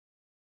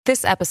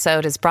This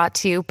episode is brought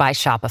to you by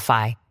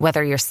Shopify.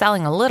 Whether you're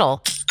selling a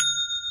little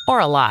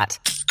or a lot,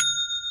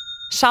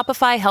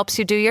 Shopify helps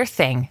you do your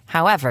thing,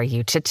 however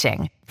you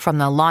cha-ching. From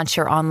the launch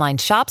your online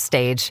shop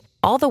stage,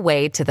 all the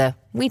way to the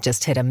we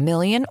just hit 1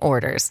 million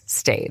orders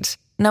stage.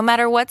 No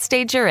matter what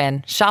stage you're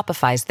in,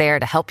 Shopify's there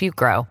to help you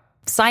grow.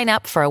 Sign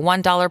up for a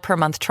 $1 per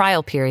month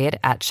trial period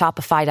at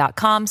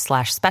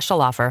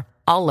shopify.com/special offer,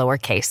 all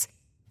lowercase.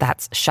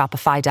 That's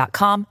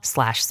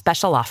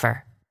shopify.com/special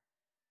offer.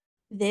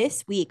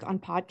 This week on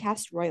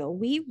Podcast Royal,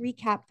 we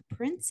recap the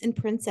Prince and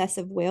Princess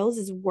of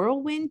Wales's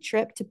whirlwind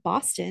trip to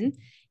Boston,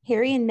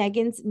 Harry and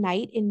Meghan's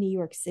night in New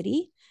York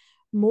City,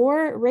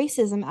 more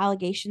racism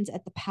allegations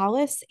at the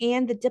palace,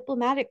 and the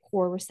diplomatic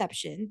corps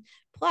reception.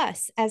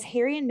 Plus, as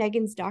Harry and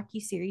Meghan's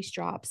docuseries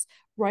drops,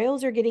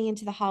 royals are getting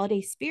into the holiday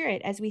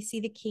spirit as we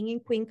see the King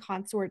and Queen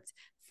consort's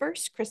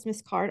first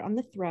Christmas card on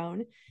the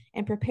throne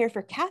and prepare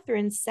for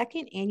Catherine's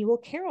second annual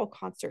carol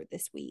concert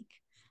this week.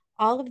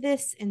 All of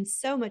this and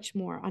so much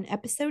more on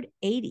episode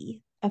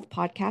 80 of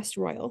Podcast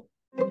Royal.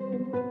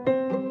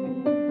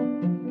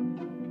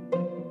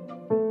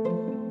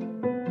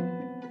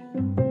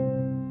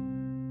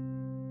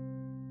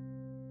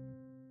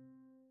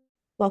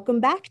 Welcome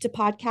back to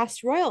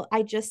Podcast Royal.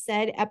 I just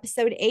said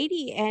episode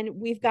 80, and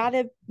we've got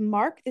to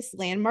mark this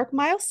landmark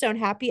milestone.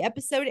 Happy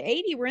episode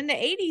 80. We're in the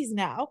 80s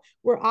now.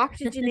 We're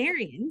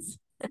octogenarians.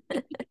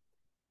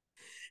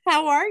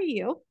 How are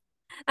you?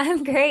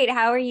 I'm great.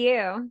 How are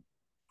you?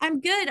 I'm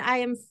good. I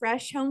am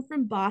fresh home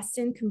from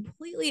Boston,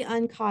 completely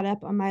uncaught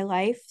up on my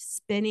life,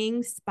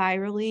 spinning,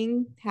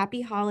 spiraling.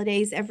 Happy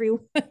holidays,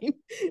 everyone.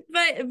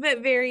 but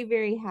very,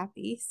 very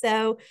happy.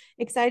 So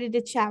excited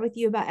to chat with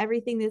you about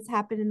everything that's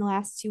happened in the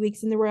last 2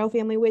 weeks in the royal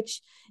family,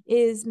 which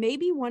is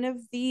maybe one of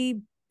the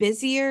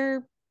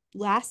busier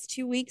last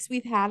 2 weeks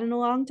we've had in a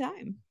long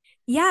time.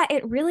 Yeah,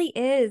 it really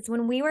is.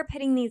 When we were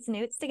putting these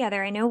notes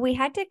together, I know we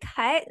had to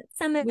cut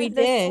some of the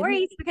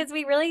stories because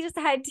we really just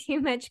had too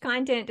much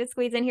content to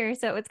squeeze in here.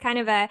 So it was kind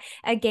of a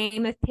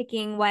game of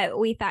picking what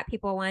we thought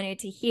people wanted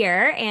to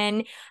hear.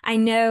 And I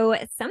know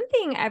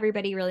something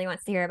everybody really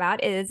wants to hear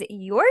about is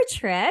your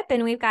trip.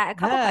 And we've got a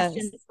couple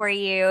questions for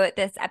you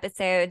this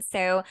episode.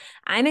 So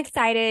I'm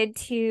excited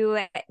to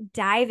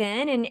dive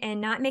in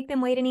and not make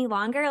them wait any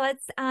longer.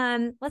 Let's go ahead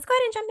and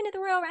jump into the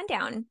royal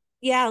rundown.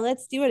 Yeah,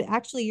 let's do it.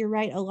 Actually, you're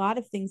right. A lot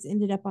of things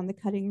ended up on the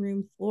cutting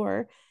room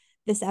floor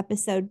this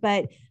episode,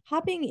 but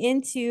hopping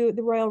into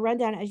the royal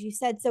rundown, as you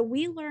said, so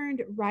we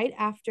learned right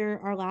after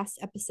our last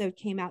episode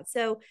came out.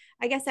 So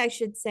I guess I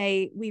should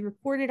say we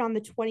recorded on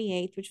the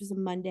 28th, which was a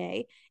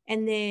Monday.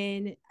 And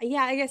then,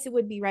 yeah, I guess it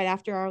would be right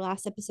after our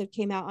last episode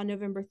came out on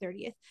November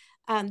 30th,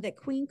 that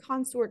Queen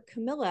Consort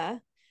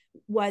Camilla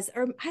was,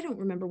 or I don't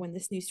remember when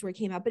this news story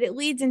came out, but it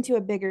leads into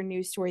a bigger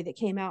news story that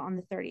came out on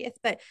the 30th.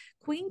 But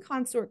Queen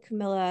Consort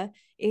Camilla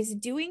is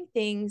doing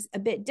things a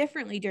bit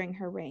differently during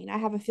her reign. I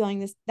have a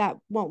feeling that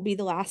won't be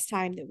the last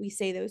time that we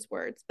say those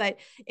words. But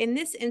in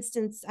this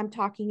instance, I'm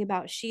talking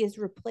about she is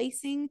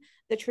replacing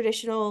the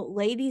traditional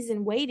ladies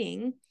in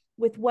waiting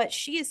with what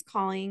she is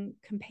calling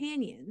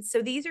companions.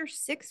 So these are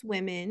 6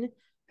 women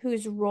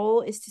whose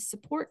role is to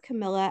support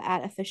Camilla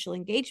at official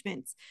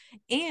engagements.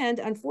 And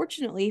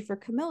unfortunately for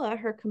Camilla,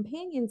 her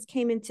companions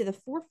came into the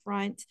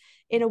forefront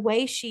in a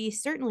way she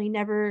certainly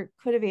never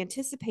could have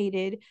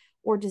anticipated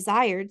or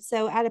desired.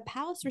 So at a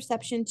palace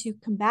reception to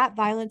combat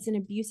violence and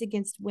abuse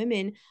against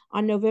women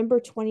on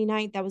November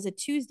 29th, that was a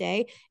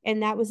Tuesday,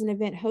 and that was an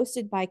event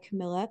hosted by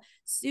Camilla,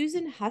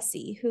 Susan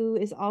Hussey, who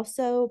is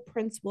also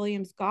Prince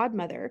William's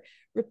godmother,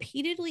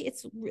 repeatedly, it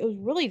was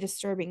really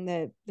disturbing,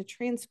 the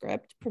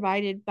transcript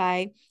provided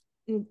by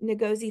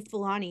Ngozi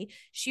Fulani.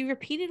 She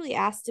repeatedly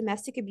asked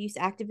domestic abuse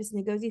activist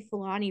Ngozi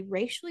Fulani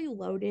racially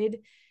loaded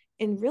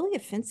and really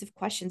offensive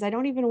questions. I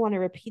don't even want to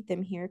repeat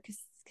them here because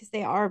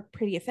they are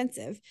pretty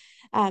offensive.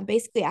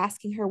 Basically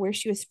asking her where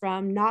she was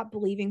from, not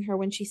believing her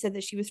when she said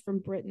that she was from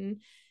Britain.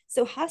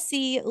 So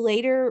Hussey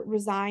later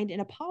resigned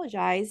and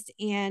apologized,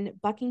 and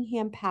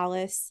Buckingham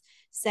Palace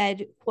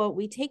said, quote,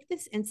 "We take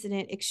this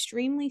incident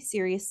extremely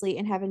seriously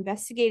and have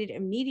investigated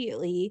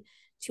immediately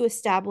to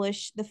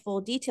establish the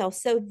full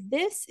details." So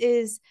this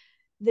is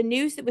the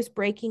news that was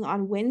breaking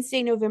on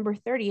Wednesday, November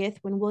 30th,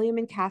 when William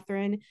and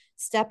Catherine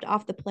stepped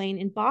off the plane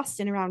in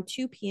Boston around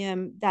 2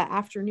 p.m. that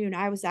afternoon.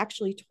 I was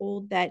actually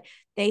told that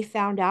they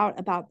found out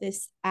about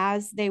this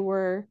as they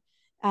were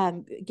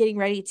getting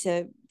ready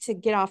to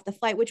get off the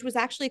flight, which was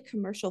actually a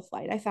commercial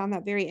flight. I found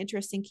that very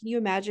interesting. Can you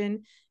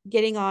imagine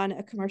getting on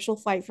a commercial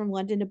flight from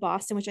London to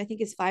Boston, which I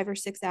think is 5 or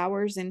 6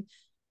 hours, and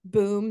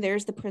boom,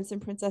 there's the Prince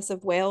and Princess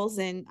of Wales,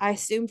 and I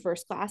assume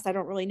first class. I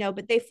don't really know,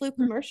 but they flew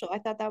commercial. I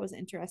thought that was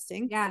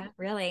interesting. Yeah,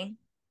 really.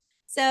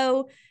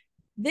 So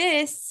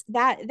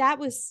that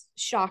was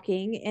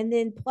shocking. And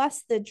then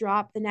plus the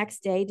drop the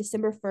next day,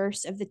 December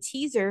 1st, of the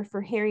teaser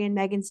for Harry and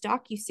Meghan's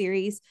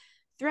docuseries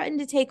threatened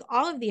to take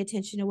all of the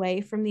attention away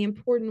from the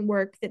important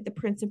work that the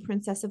Prince and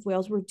Princess of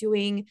Wales were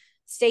doing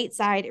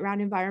stateside around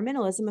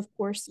environmentalism. Of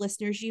course,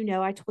 listeners, you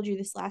know, I told you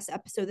this last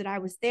episode that I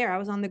was there. I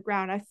was on the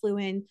ground. I flew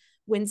in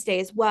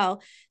Wednesday as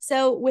well.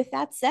 So with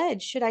that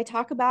said, should I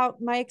talk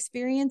about my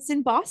experience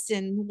in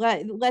Boston?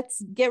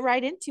 Let's get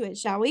right into it,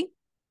 shall we?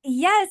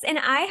 Yes, and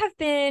I have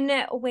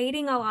been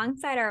waiting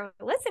alongside our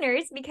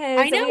listeners because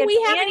I know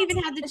we haven't even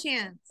had the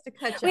chance to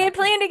catch up. We had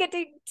planned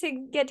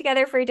to get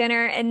together for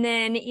dinner, and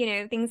then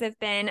things have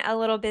been a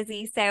little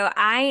busy. So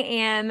I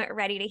am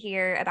ready to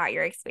hear about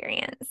your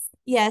experience.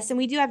 Yes, and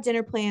we do have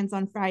dinner plans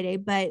on Friday,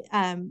 but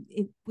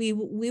we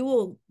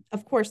will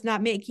of course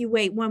not make you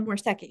wait one more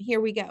second.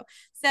 Here we go.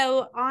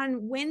 So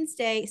on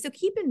Wednesday, so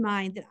keep in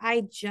mind that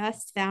I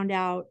just found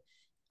out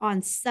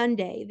on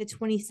Sunday, the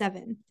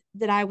 27th,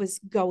 that I was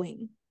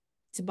going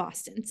to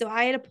Boston. So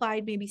I had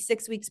applied maybe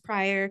 6 weeks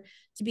prior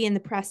to be in the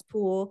press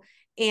pool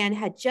and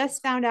had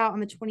just found out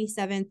on the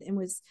 27th and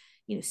was,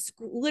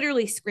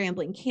 literally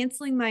scrambling,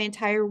 canceling my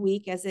entire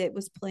week as it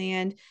was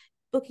planned,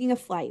 booking a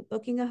flight,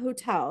 booking a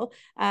hotel,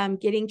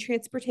 getting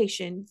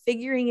transportation,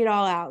 figuring it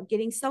all out,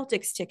 getting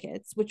Celtics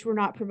tickets, which were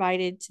not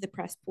provided to the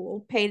press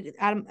pool,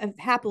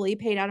 happily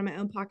paid out of my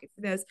own pocket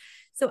for those.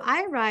 So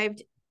I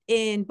arrived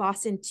in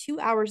Boston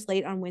 2 hours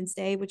late on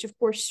Wednesday, which of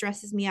course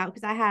stresses me out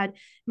because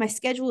my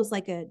schedule is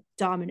like a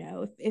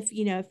domino. If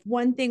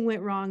one thing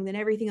went wrong, then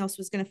everything else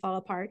was going to fall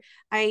apart.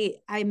 I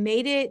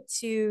made it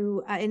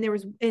to,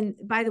 and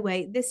by the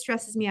way, this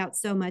stresses me out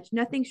so much.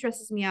 Nothing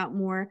stresses me out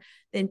more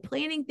than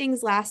planning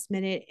things last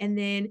minute. And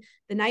then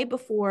the night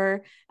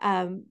before,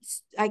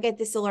 I get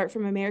this alert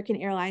from American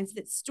Airlines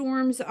that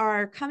storms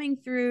are coming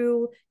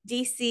through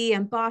DC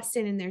and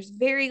Boston, and there's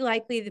very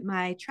likely that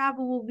my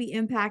travel will be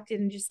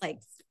impacted, and just like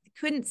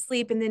couldn't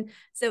sleep. And then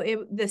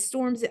the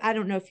storms, I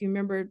don't know if you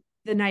remember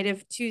the night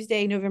of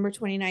Tuesday, November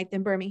 29th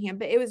in Birmingham,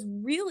 but it was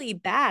really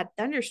bad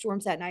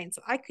thunderstorms that night. And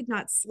so I could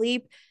not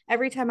sleep.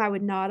 Every time I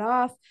would nod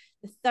off,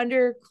 the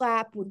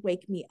thunderclap would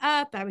wake me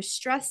up. I was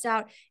stressed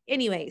out.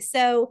 Anyway,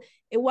 so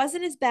it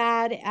wasn't as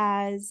bad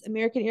as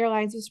American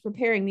Airlines was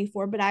preparing me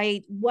for, but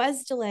I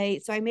was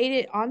delayed. So I made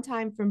it on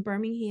time from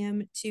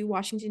Birmingham to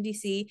Washington,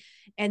 D.C.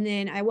 And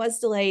then I was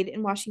delayed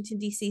in Washington,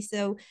 D.C.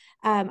 So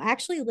I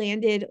actually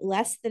landed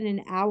less than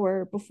an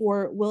hour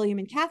before William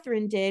and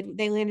Catherine did.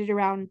 They landed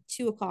around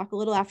 2:00, a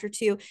little after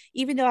 2,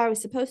 even though I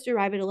was supposed to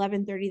arrive at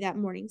 11:30 that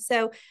morning.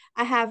 So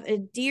I have a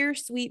dear,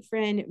 sweet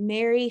friend,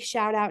 Mary.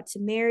 Shout out to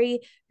Mary,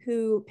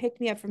 who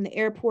picked me up from the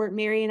airport.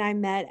 Mary and I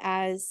met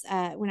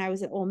when I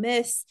was at Ole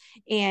Miss,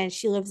 and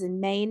she lives in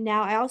Maine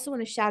now. I also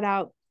want to shout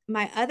out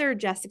my other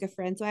Jessica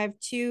friend. So I have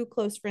two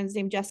close friends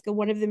named Jessica.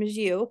 One of them is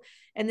you.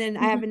 And then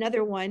I have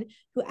another one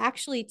who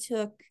actually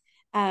took,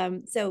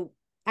 so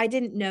I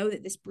didn't know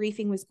that this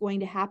briefing was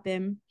going to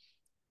happen,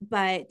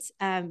 but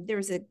there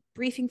was a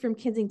briefing from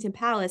Kensington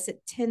Palace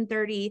at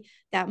 10:30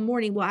 that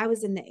morning. Well, I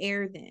was in the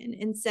air then.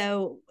 And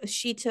so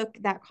she took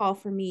that call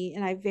for me,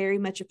 and I very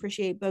much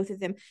appreciate both of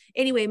them.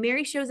 Anyway,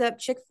 Mary shows up,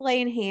 Chick-fil-A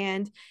in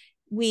hand.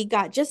 We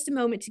got just a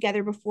moment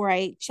together before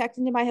I checked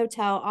into my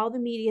hotel. All the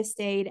media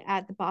stayed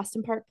at the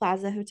Boston Park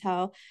Plaza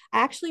Hotel. I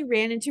actually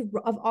ran into,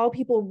 of all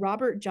people,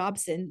 Robert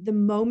Jobson the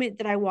moment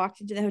that I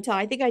walked into the hotel.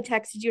 I think I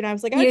texted you and I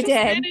was like, I just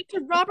ran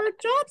into Robert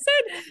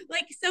Jobson.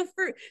 Like, so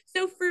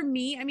for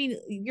me, I mean,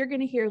 you're going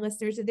to hear,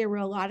 listeners, that there were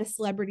a lot of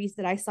celebrities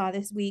that I saw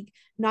this week,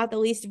 not the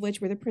least of which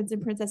were the Prince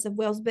and Princess of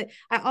Wales. But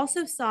I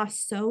also saw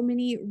so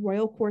many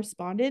royal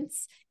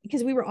correspondents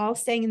because we were all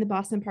staying in the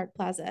Boston Park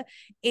Plaza.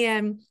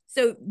 And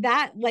so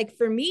that, like,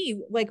 for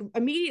me, like,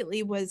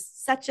 immediately was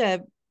such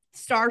a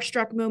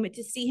starstruck moment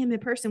to see him in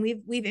person.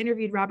 We've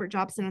interviewed Robert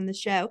Jobson on the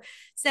show.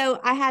 So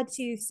I had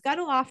to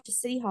scuttle off to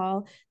City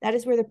Hall. That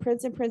is where the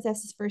Prince and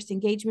Princess's first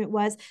engagement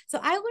was. So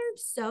I learned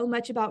so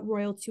much about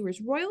royal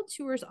tours. Royal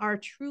tours are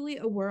truly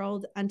a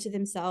world unto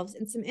themselves.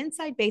 And some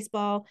inside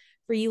baseball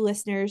for you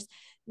listeners: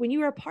 when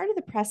you are a part of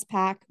the press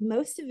pack,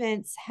 most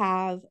events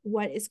have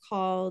what is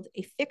called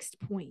a fixed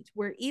point,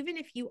 where even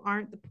if you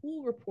aren't the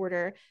pool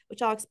reporter,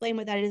 which I'll explain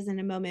what that is in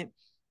a moment,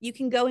 you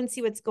can go and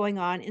see what's going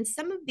on. And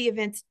some of the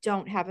events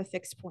don't have a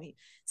fixed point.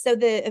 So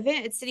the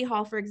event at City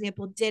Hall, for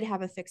example, did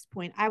have a fixed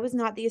point. I was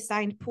not the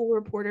assigned pool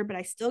reporter, but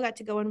I still got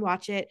to go and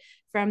watch it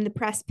from the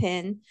press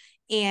pen.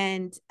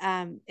 And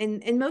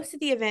most of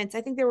the events,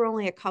 I think there were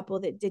only a couple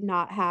that did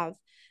not have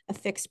a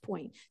fixed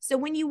point. So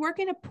when you work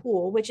in a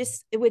pool,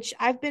 which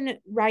I've been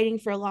writing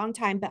for a long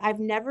time, but I've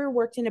never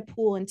worked in a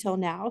pool until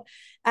now,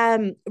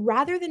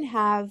 rather than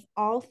have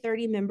all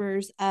 30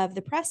 members of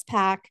the press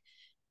pack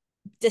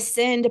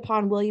descend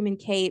upon William and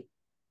Kate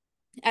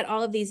at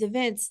all of these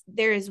events,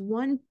 there is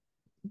one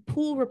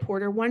pool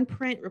reporter, one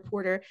print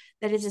reporter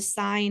that is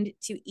assigned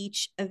to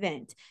each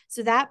event.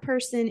 So that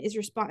person is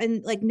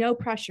responding, like, no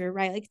pressure,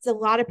 right? Like, it's a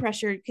lot of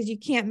pressure because you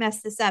can't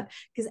mess this up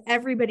because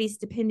everybody's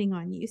depending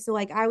on you. So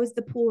like, I was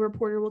the pool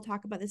reporter. We'll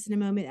talk about this in a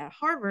moment at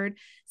Harvard.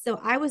 So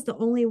I was the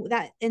only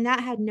that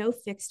had no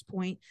fixed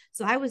point.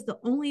 So I was the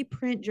only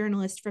print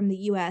journalist from the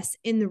US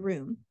in the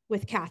room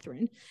with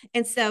Catherine.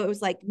 And so it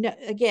was like, no,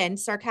 again,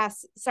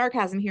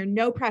 sarcasm here,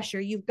 no pressure.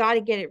 You've got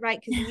to get it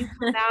right. Because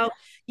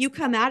you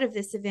come out of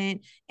this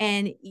event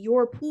and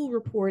your pool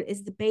report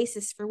is the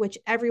basis for which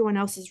everyone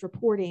else is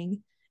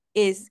reporting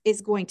is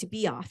going to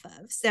be off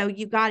of. So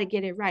you got to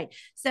get it right.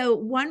 So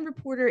one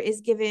reporter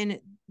is given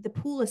the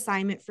pool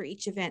assignment for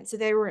each event. So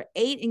there were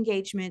 8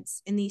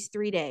 engagements in these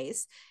 3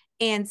 days.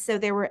 And so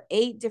there were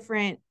 8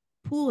 different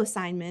pool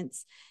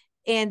assignments.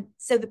 And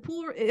so the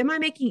pool, am I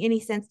making any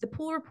sense? The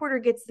pool reporter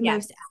gets the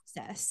most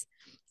access.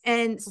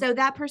 And so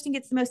that person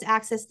gets the most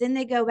access. Then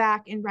they go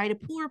back and write a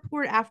pool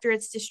report after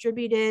it's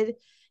distributed.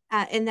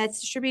 And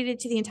that's distributed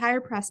to the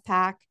entire press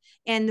pack.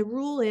 And the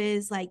rule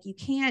is like, you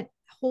can't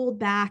hold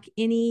back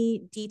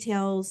any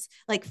details,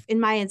 like in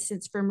my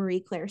instance for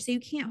Marie Claire. So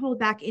you can't hold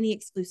back any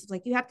exclusives.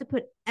 Like you have to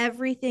put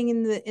everything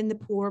in the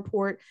pool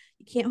report.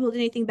 You can't hold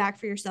anything back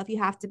for yourself. You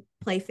have to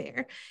play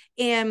fair.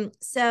 And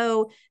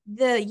so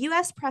the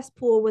US press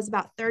pool was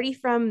about 30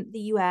 from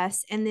the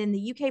US, and then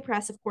the UK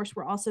press, of course,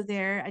 were also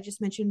there. I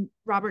just mentioned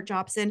Robert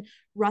Jobson.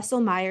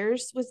 Russell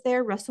Myers was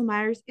there. Russell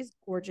Myers is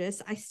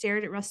gorgeous. I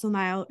stared at Russell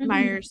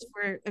Myers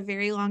for a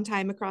very long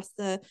time across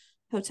the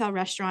hotel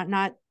restaurant,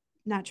 not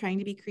trying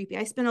to be creepy.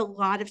 I spent a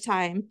lot of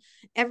time,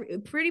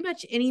 pretty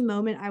much any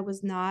moment I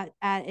was not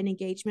at an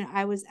engagement,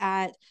 I was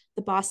at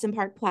the Boston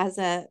Park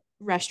Plaza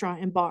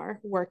restaurant and bar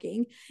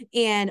working,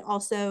 and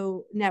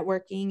also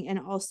networking, and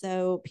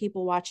also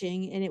people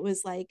watching. And it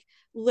was like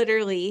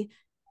literally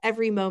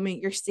every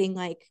moment you're seeing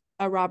like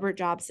a Robert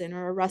Jobson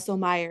or a Russell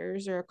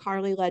Myers or a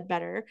Carly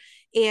Ledbetter.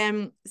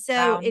 And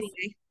so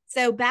anyway,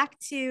 so back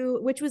to,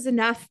 which was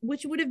enough,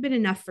 which would have been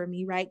enough for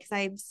me, right? Because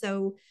I'm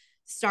so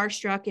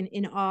starstruck and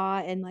in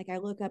awe, and like I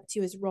look up to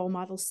as role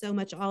models so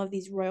much, all of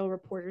these royal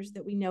reporters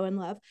that we know and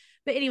love.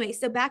 But anyway,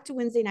 so back to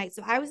Wednesday night.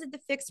 So I was at the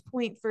fixed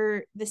point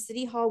for the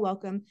City Hall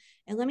welcome,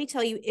 and let me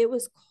tell you, it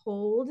was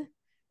cold,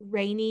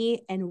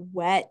 rainy, and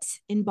wet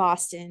in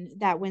Boston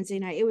that Wednesday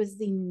night. It was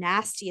the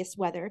nastiest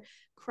weather.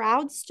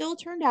 Crowds still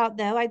turned out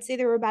though. I'd say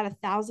there were about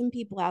 1,000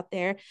 people out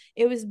there.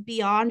 It was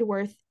beyond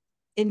worth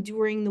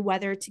enduring the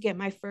weather to get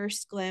my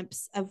first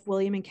glimpse of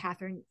William and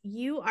Catherine.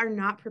 You are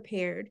not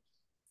prepared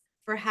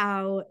for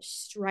how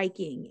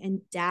striking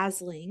and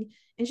dazzling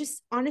and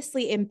just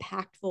honestly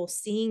impactful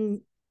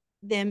seeing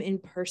them in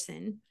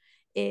person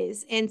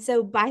is. And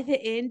so by the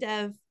end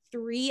of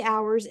 3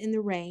 hours in the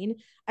rain,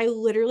 I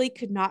literally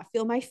could not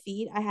feel my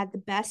feet. I had the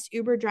best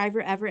Uber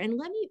driver ever. And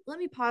let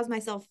me pause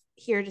myself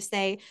here to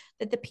say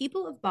that the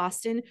people of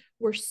Boston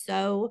were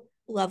so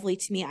lovely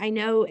to me. I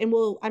know, and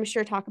I'm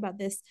sure talk about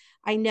this.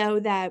 I know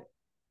that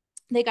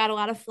they got a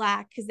lot of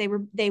flack because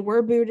they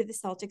were booed at the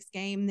Celtics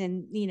game,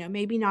 then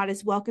maybe not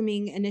as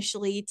welcoming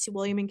initially to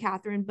William and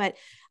Catherine, but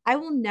I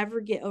will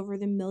never get over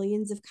the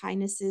millions of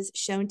kindnesses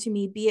shown to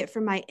me, be it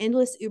from my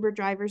endless Uber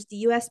drivers. The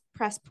US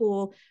press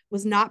pool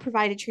was not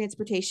provided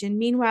transportation.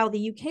 Meanwhile,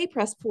 the UK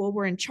press pool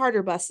were in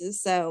charter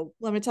buses. So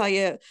let me tell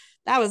you,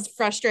 that was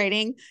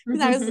frustrating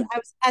because I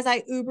was as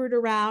I Ubered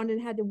around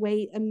and had to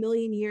wait a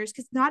million years,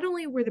 because not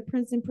only were the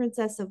Prince and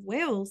Princess of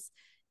Wales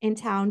in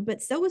town,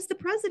 but so was the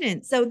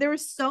president. So there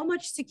was so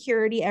much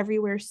security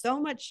everywhere, so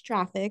much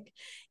traffic.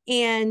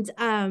 And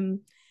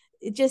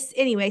just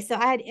anyway, so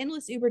I had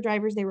endless Uber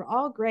drivers. They were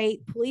all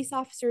great. Police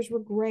officers were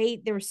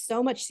great. There was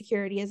so much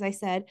security, as I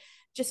said,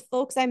 just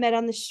folks I met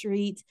on the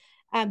street.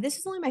 This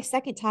was only my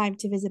second time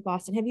to visit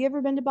Boston. Have you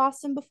ever been to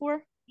Boston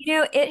before?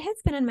 It has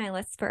been on my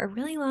list for a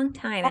really long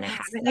time, and I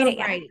haven't made it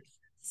yet.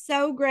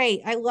 So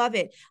great. I love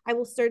it. I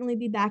will certainly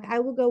be back. I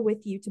will go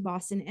with you to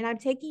Boston, and I'm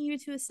taking you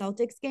to a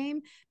Celtics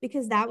game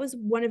because that was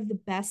one of the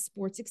best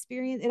sports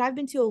experience. And I've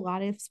been to a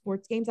lot of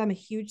sports games. I'm a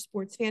huge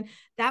sports fan.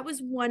 That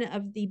was one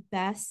of the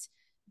best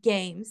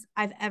games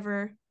I've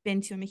ever been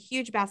to. I'm a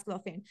huge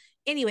basketball fan.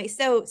 Anyway,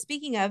 so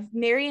speaking of,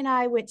 Mary and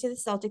I went to the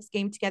Celtics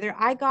game together.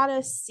 I got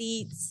us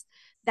seats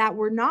that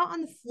were not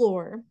on the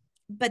floor,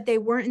 but they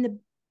weren't in the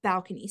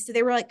balcony. So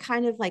they were like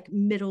kind of like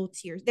middle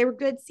tiers. They were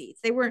good seats.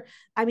 They were,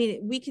 I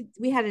mean,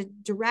 we had a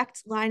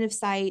direct line of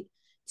sight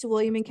to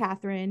William and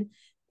Catherine.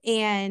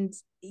 And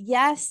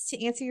yes,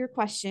 to answer your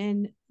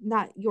question,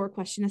 not your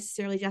question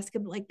necessarily, Jessica,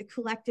 but like the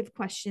collective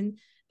question,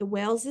 the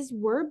Waleses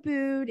were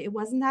booed. It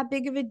wasn't that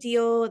big of a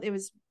deal. It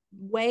was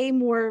way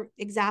more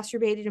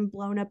exacerbated and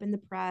blown up in the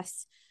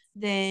press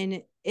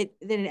than it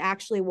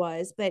actually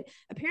was. But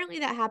apparently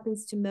that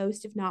happens to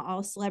most, if not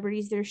all,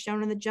 celebrities that are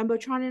shown on the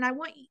Jumbotron. And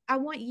I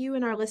want you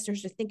and our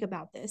listeners to think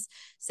about this.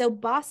 So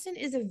Boston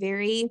is a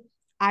very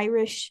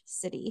Irish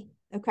city.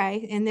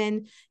 Okay. And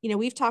then,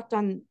 we've talked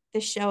on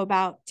this show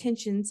about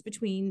tensions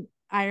between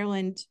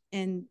Ireland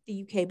and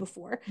the UK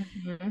before.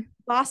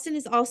 Boston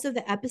is also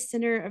the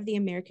epicenter of the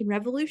American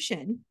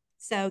Revolution.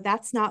 So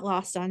that's not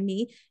lost on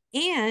me.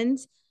 And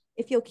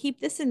if you'll keep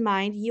this in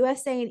mind,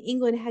 USA and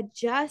England had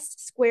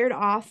just squared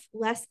off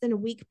less than a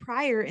week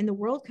prior in the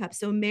World Cup.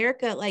 So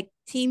America, like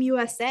Team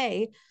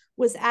USA,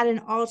 was at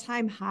an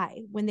all-time high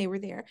when they were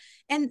there.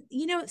 And,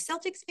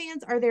 Celtics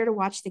fans are there to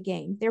watch the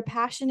game. They're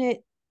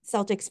passionate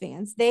Celtics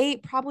fans. They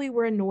probably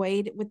were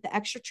annoyed with the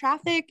extra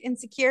traffic and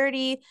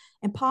security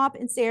and pomp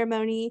and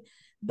ceremony,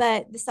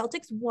 but the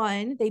Celtics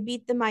won. They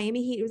beat the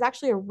Miami Heat. It was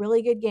actually a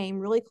really good game,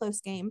 really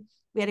close game.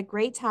 We had a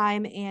great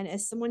time. And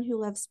as someone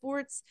who loves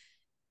sports,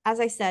 as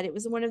I said, it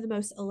was one of the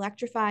most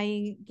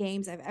electrifying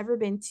games I've ever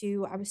been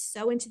to. I was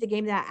so into the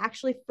game that I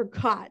actually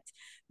forgot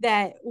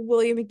that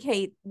William and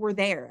Kate were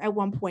there at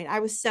one point. I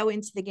was so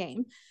into the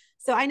game.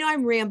 So I know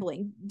I'm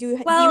rambling. Do you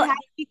have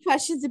any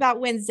questions about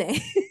Wednesday?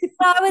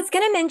 Well, I was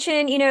going to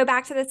mention,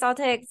 back to the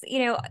Celtics,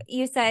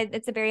 you said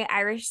it's a very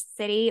Irish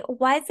city.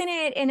 Wasn't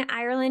it in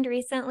Ireland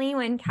recently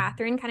when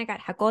Catherine kind of got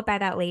heckled by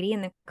that lady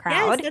in the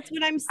crowd? Yes, that's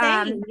what I'm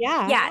saying.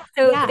 Yeah.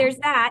 So there's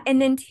that.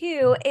 And then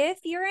two, if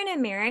you're an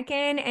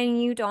American and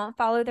you don't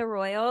follow the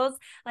Royals,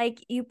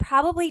 like you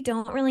probably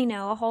don't really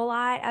know a whole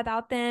lot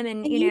about them.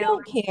 And you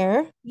don't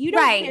care. You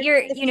don't right.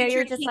 care.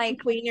 You're just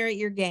like queen are at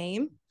your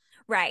game.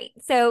 Right.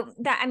 So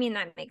that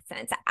makes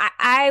sense.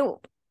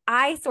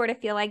 I sort of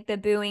feel like the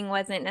booing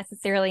wasn't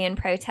necessarily in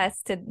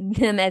protest to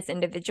them as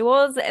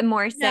individuals,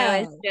 more so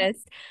as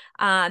just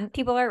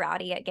people are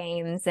rowdy at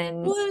games.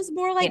 And well, it was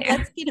more like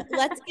let's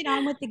get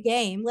on with the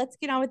game. Let's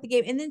get on with the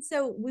game. And then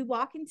so we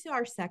walk into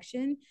our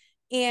section,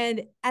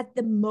 and at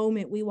the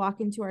moment we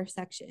walk into our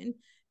section,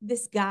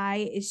 this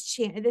guy is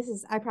chanting.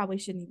 I probably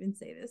shouldn't even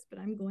say this, but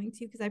I'm going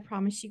to, because I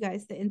promise you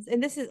guys that.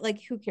 And this is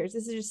like, who cares?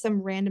 This is just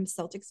some random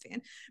Celtics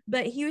fan,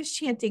 but he was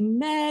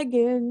chanting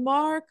Meghan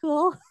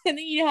Markle. And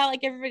then you know how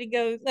like everybody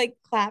goes like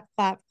clap,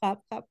 clap, clap,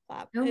 clap,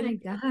 clap. Oh my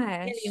gosh.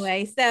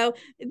 Anyway, so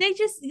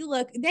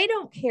they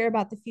don't care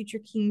about the future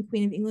king and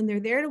queen of England. They're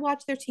there to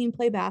watch their team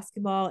play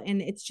basketball.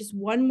 And it's just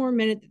one more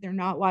minute that they're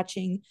not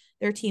watching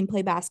their team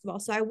play basketball.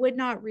 So I would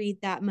not read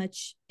that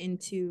much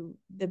into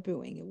the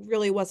booing. It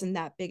really wasn't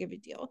that big of a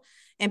deal,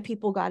 and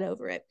people got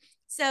over it.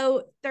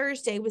 So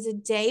Thursday was a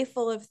day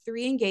full of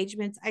 3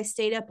 engagements. I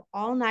stayed up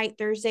all night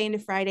Thursday into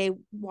Friday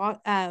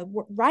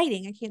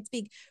writing. I can't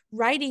speak.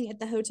 Writing at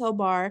the hotel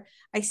bar.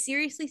 I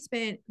seriously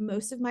spent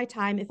most of my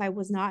time, if I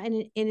was not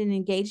in an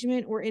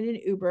engagement or in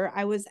an Uber,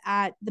 I was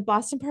at the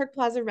Boston Park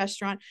Plaza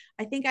restaurant.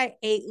 I think I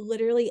ate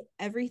literally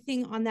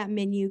everything on that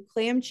menu: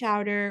 clam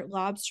chowder,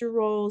 lobster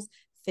rolls,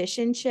 fish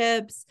and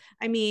chips,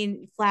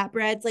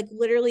 flatbreads, like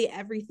literally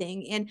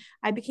everything. And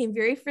I became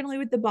very friendly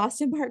with the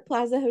Boston Park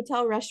Plaza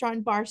Hotel restaurant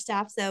and bar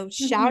staff. So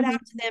shout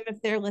out to them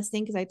if they're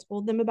listening, because I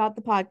told them about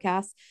the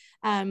podcast.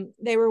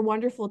 They were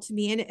wonderful to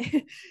me.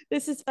 And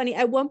this is funny.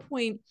 At one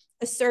point,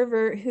 a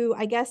server who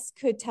I guess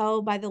could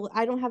tell I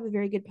don't have a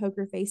very good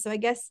poker face. So I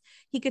guess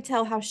he could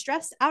tell how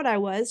stressed out I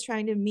was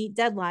trying to meet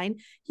deadline.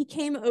 He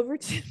came over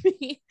to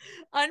me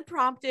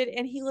unprompted,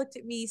 and he looked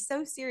at me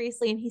so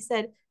seriously and he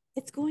said,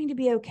 "It's going to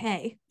be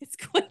okay. It's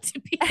going to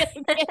be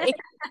okay."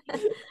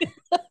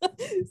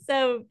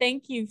 So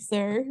thank you,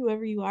 sir,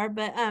 whoever you are.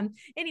 But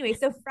anyway,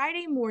 so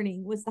Friday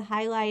morning was the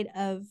highlight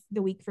of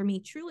the week for me,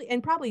 truly,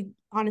 and probably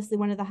honestly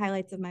one of the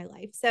highlights of my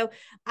life. So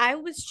I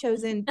was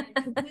chosen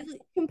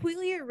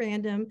completely at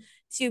random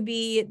to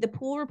be the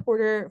pool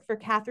reporter for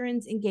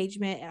Catherine's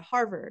engagement at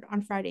Harvard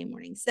on Friday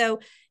morning. So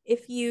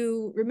if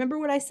you remember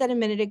what I said a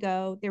minute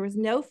ago, there was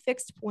no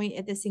fixed point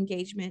at this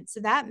engagement.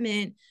 So that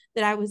meant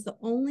that I was the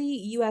only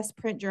US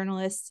print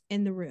journalist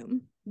in the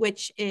room,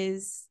 which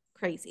is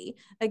crazy.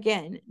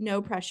 Again,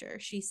 no pressure,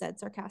 she said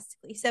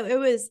sarcastically. So it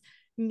was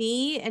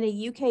me and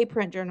a UK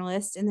print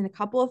journalist, and then a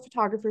couple of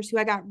photographers who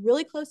I got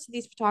really close to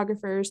these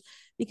photographers,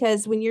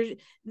 because the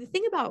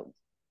thing about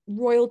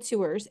royal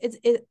tours,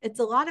 it's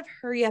a lot of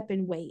hurry up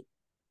and wait.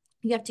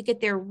 You have to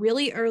get there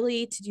really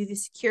early to do the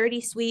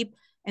security sweep,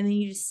 and then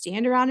you just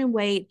stand around and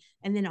wait,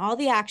 and then all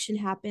the action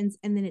happens,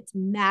 and then it's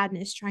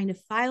madness trying to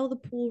file the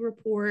pool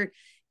report,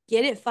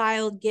 get it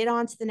filed, get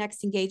on to the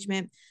next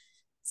engagement.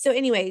 So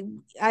anyway,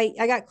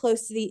 I got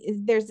close to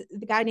there's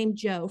the guy named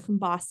Joe from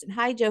Boston.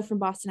 Hi, Joe from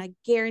Boston. I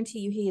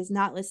guarantee you he is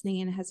not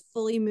listening and has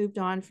fully moved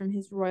on from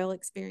his royal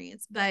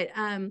experience. But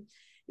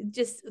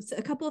just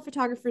a couple of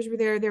photographers were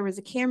there. There was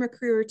a camera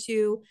crew or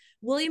two.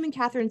 William and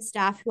Catherine's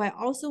staff, who I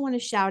also want to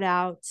shout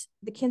out,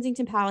 the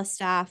Kensington Palace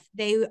staff.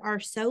 They are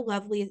so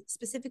lovely,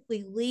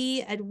 specifically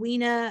Lee,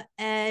 Edwina,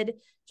 Ed,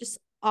 just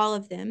all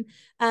of them.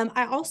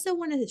 I also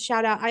want to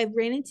shout out, I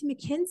ran into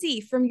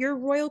Mackenzie from Your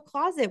Royal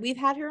Closet. We've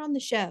had her on the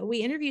show. We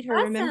interviewed her,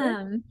 awesome.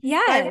 Remember?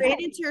 Yeah. I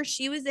ran into her.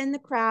 She was in the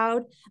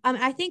crowd.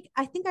 I think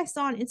I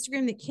saw on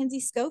Instagram that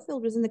Kenzie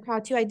Schofield was in the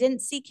crowd too. I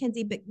didn't see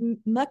Kenzie, but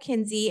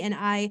Mackenzie and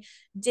I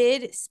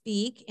did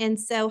speak. And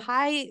so,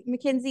 hi,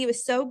 Mackenzie. It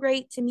was so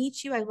great to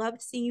meet you. I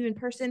loved seeing you in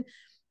person.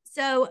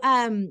 So,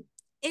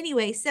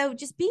 anyway, so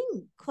just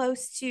being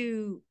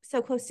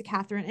so close to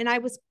Catherine, and I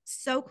was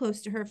so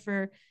close to her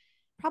for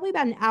probably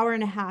about an hour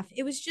and a half.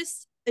 It was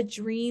just a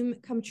dream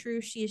come true.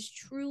 She is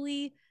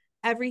truly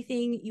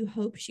everything you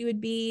hope she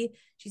would be.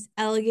 She's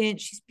elegant,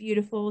 she's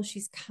beautiful,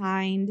 she's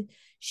kind.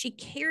 She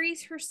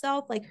carries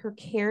herself like her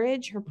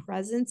carriage, her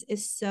presence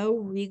is so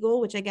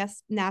regal, which I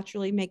guess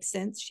naturally makes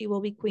sense. She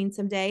will be queen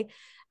someday.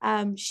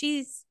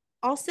 She's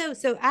also,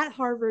 so at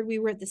Harvard, we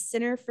were at the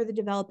Center for the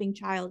Developing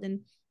Child,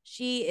 and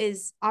she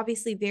is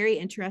obviously very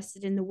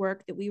interested in the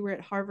work that we were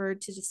at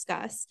Harvard to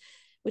discuss,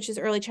 which is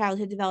early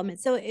childhood development.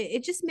 So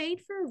it just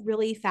made for a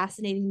really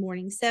fascinating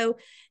morning. So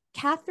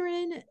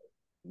Catherine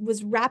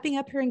was wrapping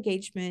up her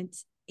engagement.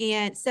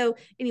 And so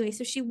anyway,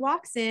 so she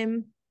walks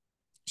in,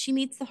 she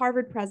meets the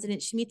Harvard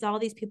president. She meets all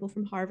these people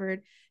from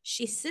Harvard.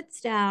 She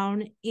sits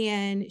down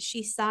and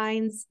she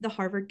signs the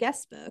Harvard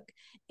guest book.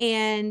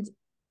 And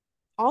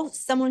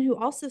someone who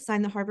also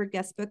signed the Harvard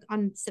guest book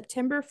on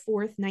September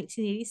 4th,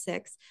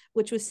 1986,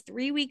 which was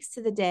 3 weeks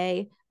to the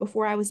day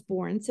before I was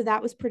born. So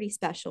that was pretty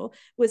special,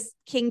 was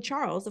King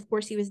Charles. Of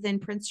course, he was then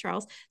Prince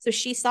Charles. So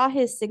she saw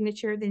his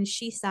signature, then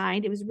she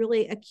signed. It was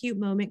really a cute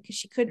moment because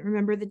she couldn't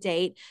remember the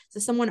date. So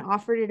someone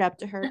offered it up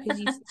to her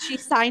because she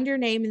signed her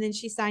name, and then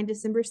she signed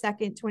December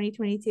 2nd,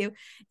 2022.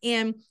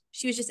 And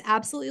she was just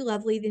absolutely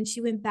lovely. Then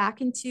she went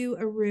back into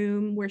a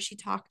room where she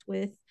talked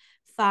with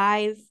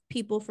 5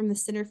 people from the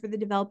Center for the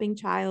Developing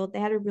Child. They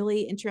had a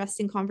really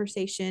interesting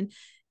conversation.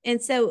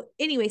 And so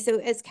anyway, so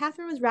as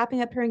Catherine was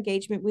wrapping up her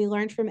engagement, we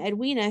learned from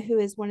Edwina, who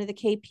is one of the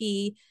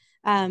KP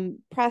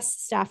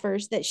press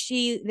staffers,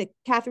 that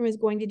Catherine was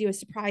going to do a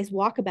surprise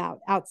walkabout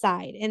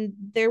outside. And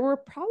there were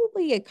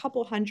probably a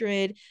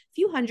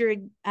few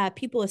hundred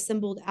people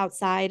assembled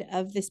outside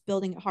of this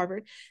building at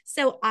Harvard.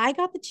 So I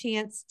got the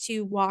chance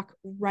to walk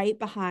right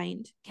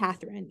behind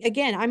Catherine.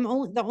 Again, I'm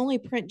the only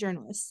print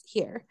journalist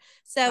here.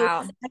 So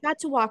wow. I got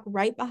to walk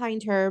right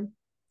behind her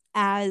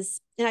and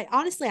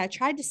I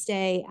tried to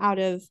stay out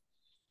of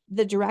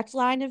the direct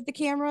line of the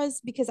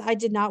cameras because I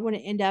did not want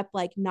to end up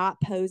like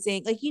not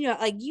posing. Like, you know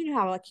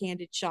how a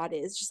candid shot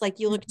is, just like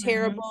you look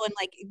terrible, and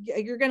like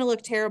you're going to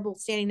look terrible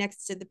standing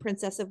next to the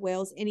Princess of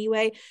Wales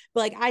anyway. But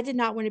like, I did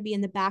not want to be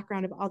in the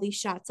background of all these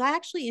shots. So I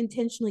actually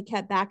intentionally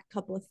kept back a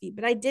couple of feet,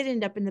 but I did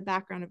end up in the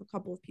background of a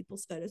couple of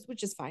people's photos,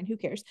 which is fine. Who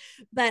cares?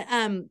 But,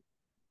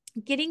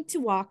 getting to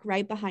walk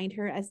right behind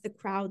her as the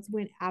crowds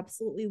went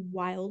absolutely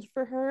wild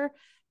for her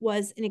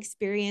was an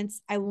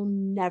experience I will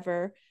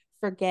never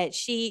forget.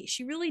 She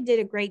really did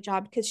a great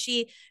job because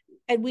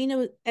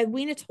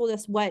Edwina told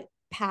us what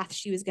path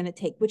she was going to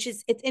take, which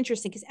is, it's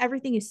interesting because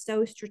everything is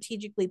so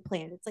strategically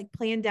planned. It's like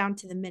planned down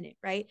to the minute,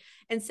 right?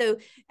 And so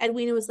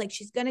Edwina was like,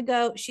 she's going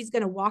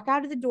to walk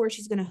out of the door,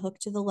 she's going to hook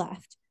to the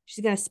left.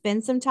 She's going to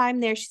spend some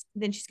time there.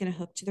 Then she's going to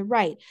hook to the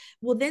right.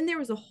 Well, then there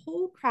was a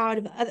whole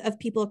crowd of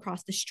people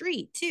across the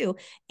street too.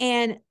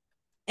 And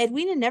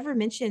Edwina never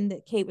mentioned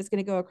that Kate was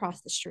going to go across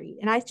the street.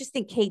 And I just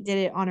think Kate did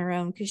it on her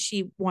own because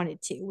she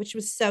wanted to, which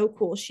was so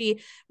cool.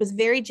 She was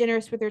very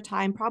generous with her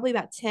time, probably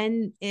about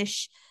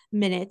 10-ish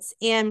minutes.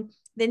 And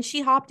then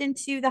she hopped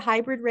into the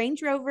hybrid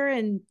Range Rover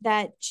and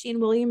that she and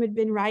William had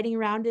been riding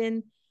around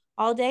in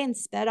all day and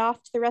sped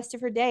off to the rest of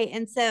her day.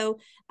 And so,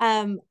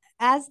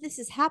 as this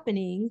is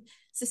happening,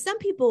 so some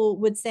people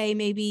would say,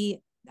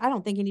 maybe, I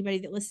don't think anybody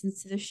that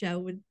listens to the show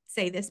would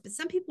say this, but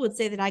some people would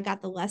say that I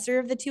got the lesser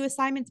of the 2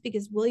 assignments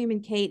because William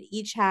and Kate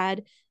each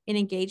had an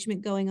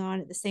engagement going on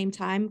at the same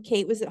time.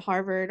 Kate was at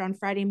Harvard on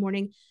Friday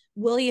morning.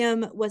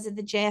 William was at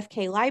the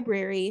JFK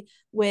library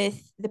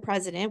with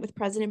President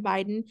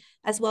Biden,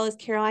 as well as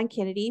Caroline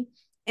Kennedy.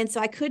 And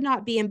so I could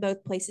not be in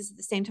both places at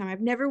the same time.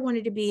 I've never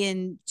wanted to be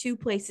in 2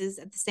 places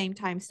at the same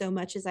time so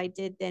much as I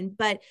did then.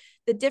 But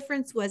the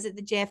difference was at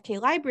the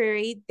JFK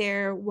library,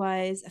 there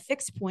was a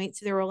fixed point.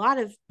 So there were a lot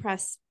of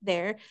press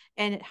there.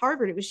 And at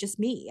Harvard, it was just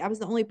me. I was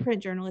the only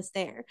print journalist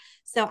there.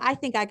 So I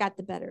think I got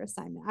the better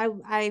assignment.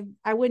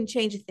 I wouldn't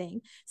change a thing.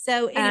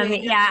 So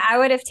anyway. I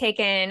would have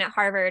taken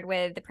Harvard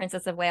with the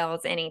Princess of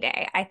Wales any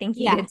day. I think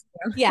you did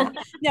too. Yeah.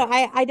 No,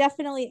 I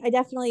definitely,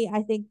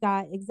 I think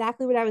got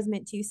exactly what I was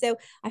meant to. So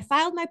I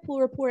filed my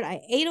pool report.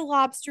 I ate a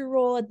lobster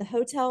roll at the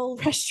hotel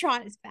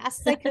restaurant as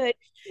fast as I could.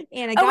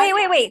 And I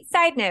got wait.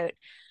 Side note.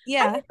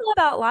 Yeah. How do you feel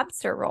about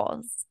lobster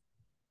rolls?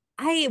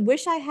 I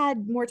wish I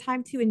had more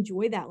time to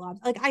enjoy that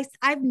lobster. Like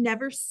I've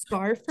never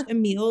scarfed a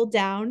meal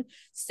down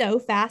so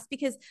fast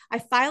because I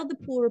filed the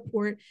pool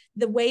report.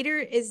 The waiter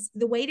is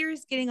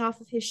getting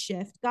off of his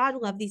shift. God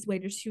love these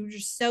waiters who were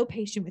just so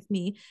patient with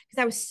me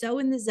because I was so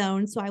in the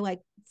zone. So I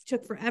like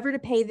took forever to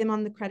pay them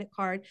on the credit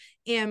card.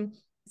 And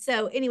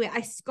so anyway,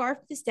 I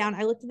scarfed this down.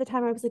 I looked at the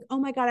time. I was like, oh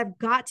my God, I've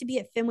got to be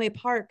at Fenway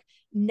Park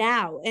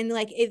now. And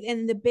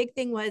and the big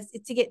thing was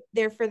to get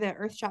there for the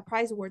Earthshot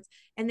Prize Awards.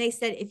 And they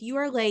said, if you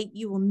are late,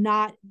 you will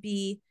not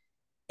be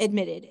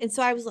admitted. And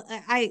so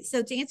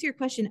so to answer your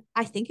question,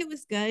 I think it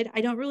was good.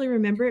 I don't really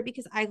remember it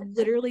because I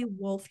literally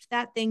wolfed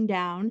that thing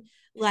down.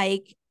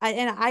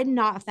 I'm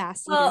not a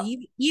fast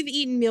eater. You've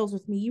eaten meals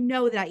with me. You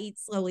know that I eat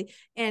slowly,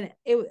 and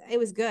it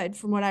was good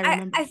from what I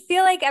remember. I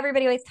feel like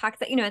everybody always talks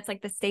that, it's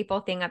like the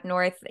staple thing up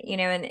north,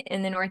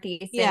 in the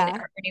Northeast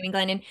and New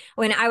England. And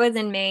when I was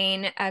in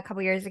Maine a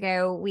couple years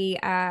ago, we,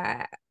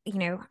 had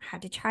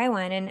to try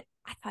one, and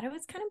I thought it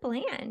was kind of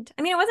bland.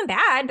 I mean, it wasn't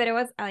bad, but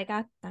I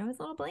thought it was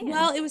a little bland.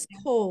 Well, it was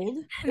cold.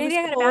 Maybe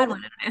I got a bad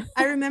one. I don't know.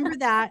 I remember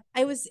that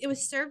it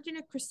was served in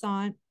a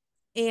croissant.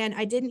 And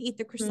I didn't eat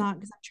the croissant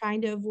because I'm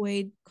trying to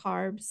avoid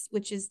carbs,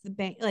 which is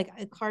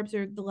carbs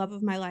are the love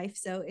of my life.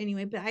 So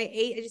anyway, but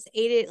I just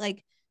ate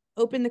it,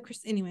 opened the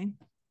croissant. Anyway,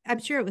 I'm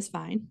sure it was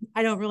fine.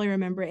 I don't really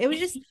remember it. It was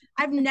just,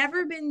 I've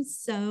never been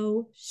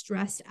so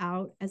stressed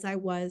out as I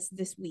was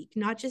this week,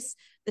 not just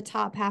the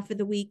top half of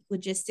the week,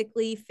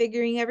 logistically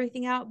figuring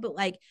everything out, but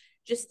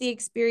just the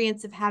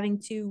experience of having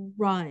to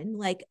run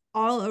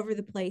all over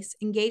the place,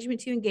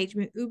 engagement to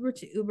engagement, Uber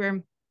to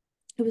Uber.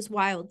 It was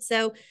wild.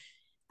 So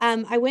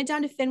I went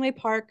down to Fenway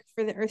Park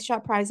for the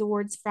Earthshot Prize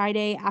Awards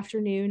Friday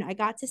afternoon. I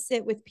got to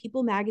sit with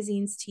People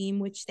Magazine's team,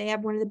 which they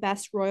have one of the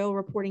best royal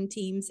reporting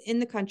teams in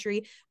the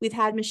country. We've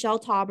had Michelle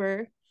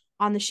Tauber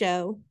on the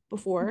show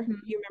before. Mm-hmm.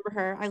 You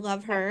remember her? I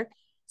love her.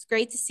 It's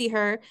great to see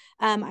her.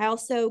 I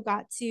also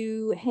got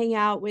to hang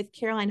out with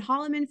Caroline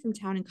Holloman from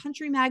Town and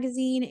Country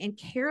Magazine and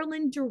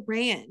Carolyn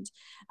Durand,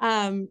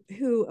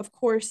 who, of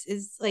course,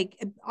 is like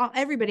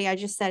everybody I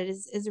just said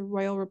is a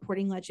royal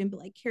reporting legend, but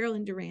like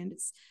Carolyn Durand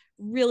is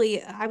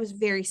really, I was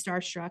very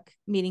starstruck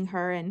meeting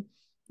her. And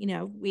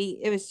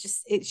it was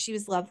just she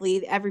was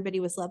lovely.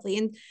 Everybody was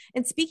lovely.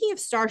 And speaking of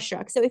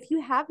starstruck, so if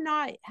you have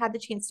not had the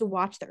chance to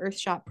watch the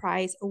Earthshot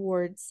Prize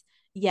Awards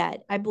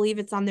yet, I believe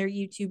it's on their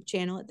YouTube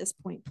channel at this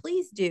point,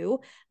 please do,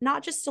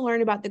 not just to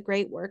learn about the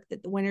great work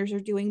that the winners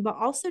are doing, but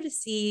also to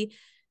see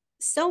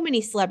so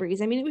many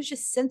celebrities. I mean, it was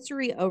just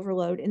sensory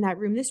overload in that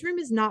room. This room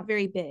is not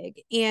very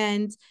big,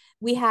 and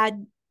we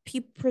had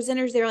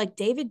presenters there like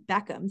David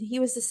Beckham. He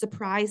was a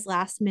surprise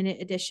last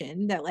minute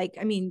addition that, like,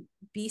 I mean,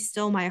 be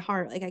still my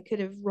heart. Like, I could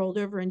have rolled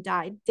over and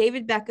died.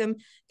 David Beckham,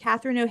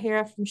 Catherine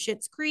O'Hara from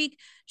Schitt's Creek,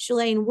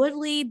 Shailene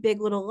Woodley,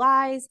 Big Little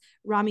Lies,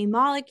 Rami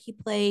Malek. He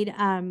played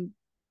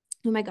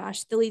oh my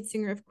gosh, the lead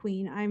singer of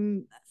Queen.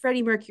 I'm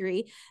Freddie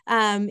Mercury.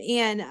 And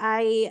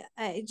I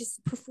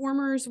just,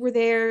 performers were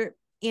there.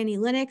 Annie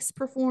Lennox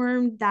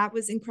performed. That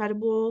was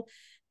incredible.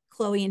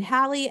 Chloe and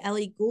Halle,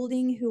 Ellie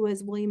Goulding, who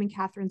was William and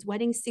Catherine's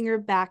wedding singer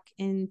back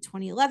in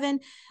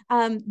 2011.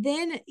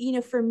 Then,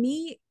 for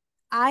me,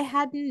 I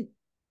hadn't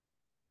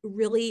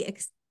really,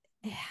 it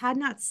had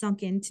not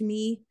sunk into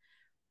me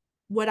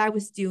what I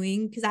was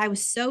doing, because I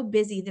was so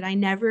busy that I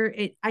never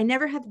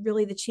had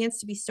really the chance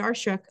to be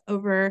starstruck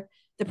over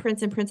the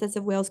Prince and Princess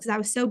of Wales, because I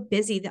was so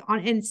busy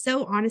and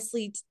so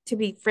honestly, to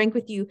be frank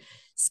with you,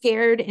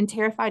 scared and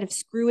terrified of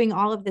screwing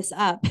all of this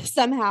up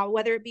somehow,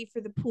 whether it be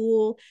for the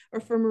pool or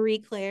for Marie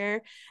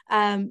Claire,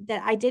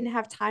 that I didn't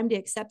have time to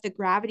accept the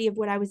gravity of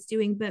what I was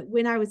doing. But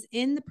when I was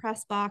in the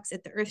press box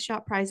at the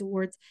Earthshot Prize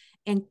Awards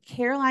and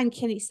Caroline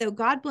Kennedy, so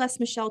God bless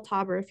Michelle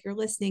Tauber, if you're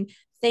listening,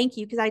 thank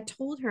you. Because I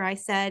told her, I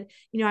said,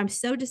 I'm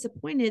so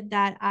disappointed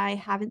that I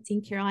haven't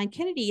seen Caroline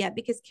Kennedy yet,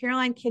 because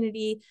Caroline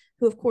Kennedy,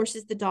 who of course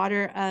is the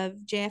daughter of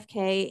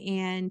JFK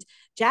and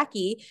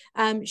Jackie,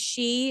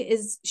 she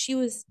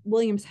was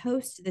William's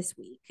host this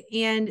week.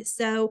 And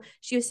so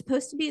she was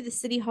supposed to be at the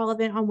City Hall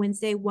event on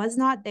Wednesday, was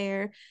not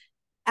there.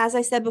 As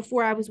I said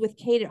before, I was with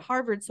Kate at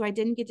Harvard, so I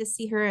didn't get to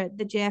see her at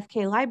the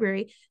JFK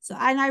library. So,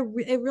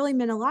 it really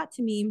meant a lot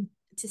to me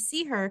to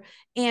see her.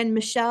 And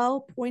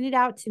Michelle pointed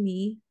out to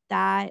me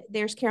that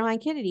there's Caroline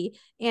Kennedy.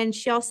 And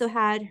she also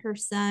had her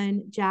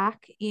son,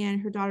 Jack,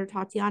 and her daughter,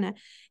 Tatiana.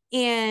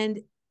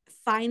 And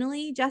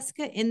finally,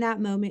 Jessica, in that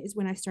moment is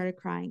when I started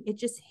crying. It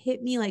just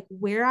hit me like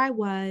where I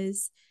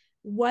was,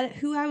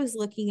 who I was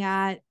looking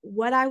at,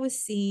 what I was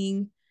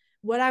seeing,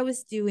 what I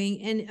was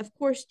doing. And of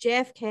course,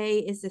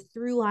 JFK is the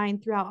through line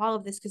throughout all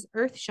of this, because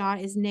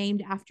Earthshot is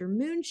named after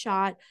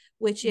Moonshot,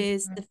 which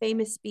is the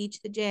famous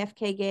speech that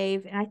JFK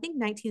gave in, I think,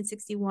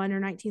 1961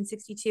 or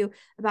 1962,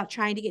 about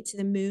trying to get to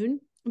the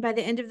moon by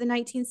the end of the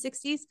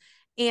 1960s.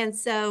 And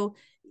so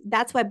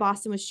that's why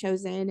Boston was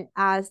chosen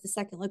as the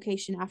second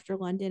location after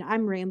London.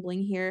 I'm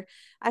rambling here.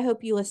 I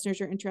hope you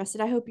listeners are interested.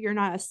 I hope you're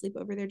not asleep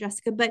over there,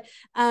 Jessica. But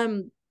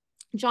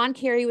John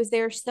Kerry was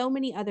there, so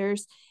many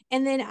others.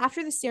 And then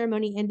after the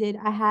ceremony ended,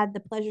 I had the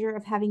pleasure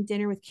of having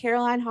dinner with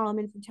Caroline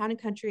Holloman from Town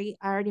and Country.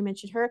 I already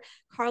mentioned her.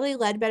 Carly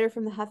Ledbetter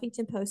from the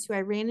Huffington Post, who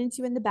I ran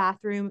into in the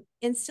bathroom,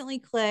 instantly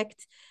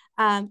clicked.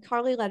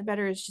 Carly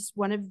Ledbetter is just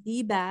one of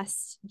the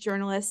best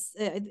journalists.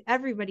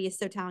 Everybody is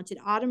so talented.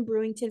 Autumn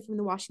Brewington from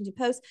the Washington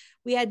Post.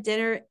 We had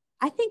dinner.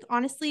 I think,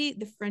 honestly,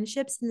 the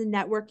friendships and the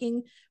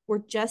networking were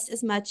just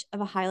as much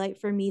of a highlight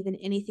for me than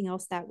anything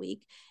else that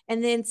week.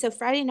 And then, so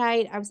Friday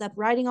night, I was up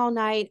writing all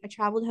night. I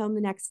traveled home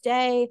the next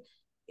day.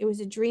 It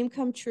was a dream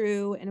come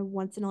true and a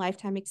once in a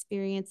lifetime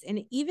experience.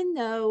 And even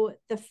though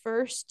the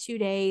first 2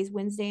 days,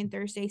 Wednesday and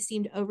Thursday,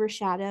 seemed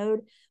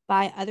overshadowed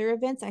by other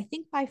events, I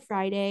think by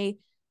Friday,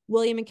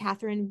 William and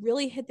Catherine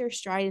really hit their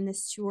stride in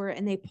this tour,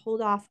 and they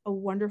pulled off a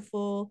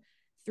wonderful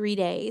 3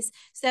 days.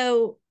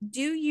 So,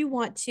 do you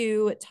want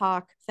to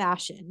talk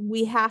fashion?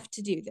 We have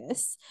to do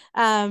this.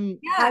 I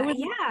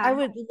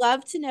would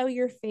love to know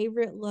your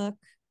favorite look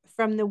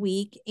from the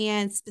week,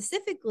 and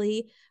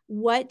specifically,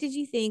 what did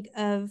you think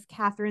of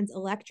Catherine's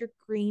electric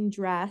green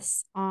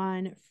dress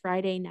on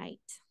Friday night?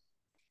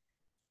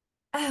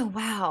 Oh,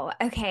 wow.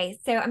 Okay.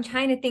 So I'm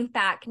trying to think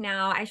back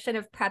now. I should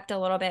have prepped a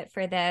little bit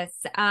for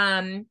this.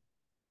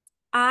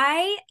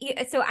 I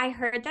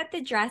heard that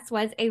the dress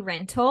was a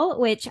rental,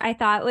 which I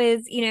thought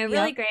was,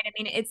 really great. I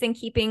mean, it's in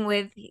keeping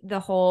with the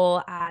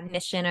whole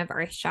mission of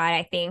Earthshot,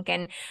 I think,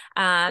 and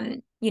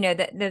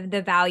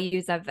the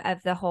values of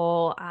the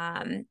whole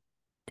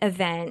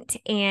event.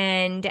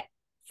 And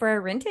for a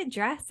rented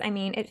dress, I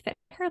mean, it fit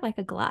her like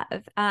a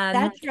glove.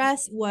 That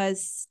dress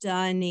was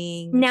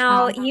stunning.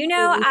 Now,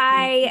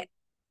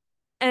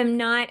 am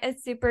not a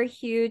super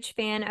huge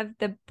fan of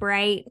the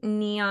bright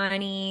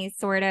neon-y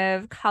sort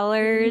of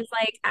colors.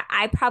 Like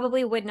I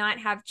probably would not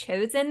have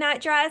chosen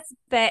that dress,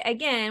 but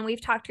again,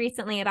 we've talked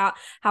recently about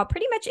how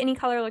pretty much any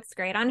color looks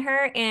great on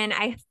her, and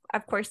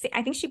of course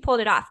I think she pulled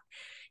it off.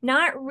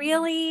 Not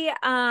really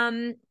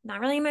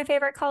my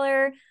favorite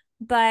color,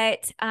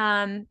 but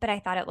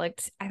I thought it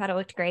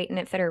looked great and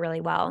it fit her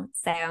really well.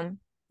 So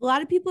a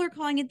lot of people are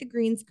calling it the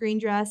green screen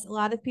dress. A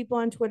lot of people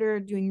on Twitter are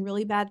doing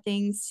really bad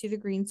things to the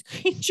green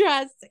screen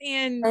dress.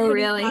 And oh,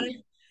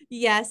 really?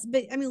 Yes,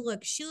 but I mean,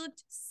 look, she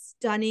looked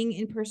stunning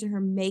in person.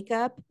 Her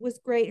makeup was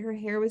great. Her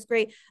hair was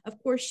great.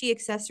 Of course, she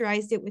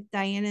accessorized it with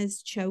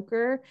Diana's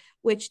choker,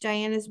 which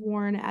Diana's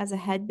worn as a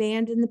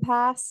headband in the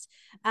past.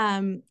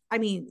 I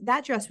mean,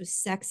 that dress was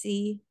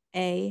sexy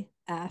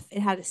AF. It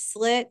had a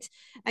slit.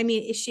 I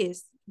mean, she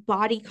is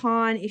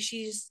bodycon.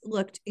 She just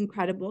looked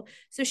incredible.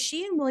 So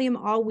she and William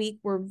all week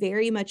were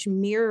very much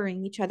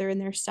mirroring each other in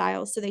their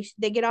styles. So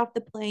they get off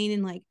the plane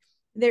and like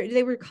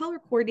they were color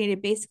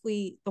coordinated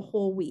basically the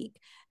whole week.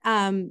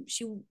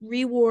 She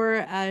rewore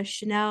a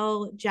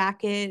Chanel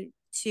jacket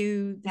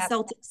to the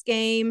Celtics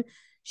game.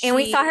 And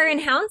we saw her in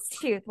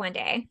Houndstooth one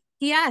day.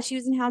 Yeah, she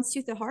was in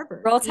Houndstooth at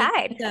Harvard. Roll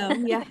Tide. So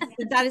yeah,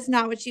 that is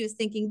not what she was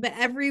thinking. But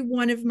every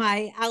one of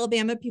my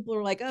Alabama people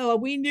were like, "Oh,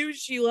 we knew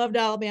she loved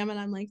Alabama," and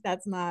I'm like,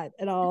 "That's not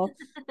at all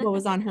what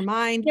was on her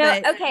mind." No,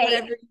 but okay.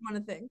 Whatever you want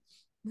to think.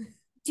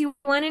 Do you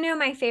want to know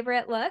my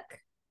favorite look?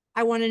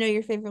 I want to know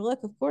your favorite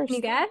look, of course. Can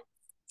you guess?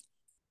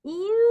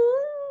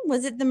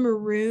 Was it the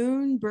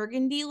maroon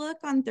burgundy look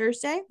on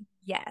Thursday?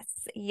 Yes.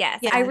 Yeah,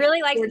 I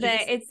really liked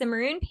it's the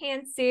maroon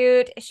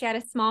pantsuit. She had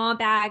a small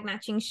bag,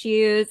 matching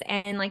shoes,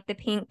 and like the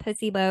pink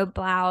pussy bow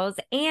blouse.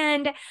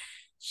 And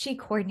she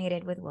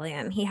coordinated with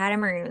William. He had a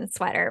maroon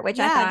sweater, which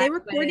I thought they were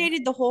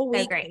coordinated the whole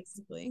week, great.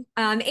 Basically.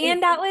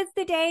 And that was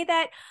the day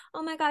that,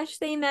 oh my gosh,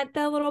 they met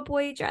the little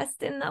boy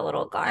dressed in the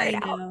little guard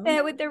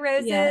outfit with the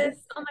roses. Yes.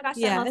 Oh my gosh,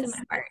 that melted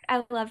my heart.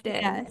 I loved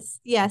it.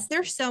 Yes.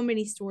 There's so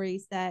many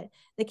stories that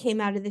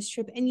came out of this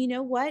trip. And you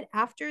know what?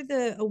 After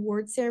the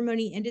award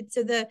ceremony ended,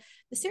 so the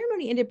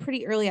ceremony ended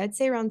pretty early. I'd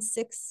say around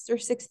 6 or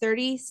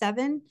 6:30,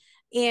 7.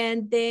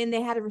 And then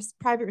they had a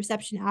private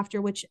reception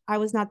after, which I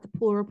was not the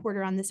pool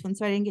reporter on this one,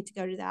 so I didn't get to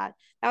go to that.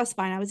 That was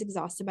fine. I was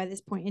exhausted by this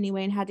point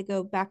anyway and had to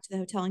go back to the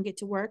hotel and get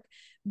to work.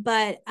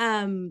 But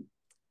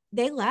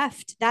they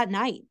left that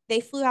night. They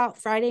flew out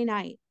Friday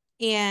night,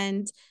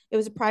 and it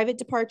was a private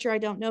departure. I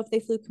don't know if they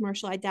flew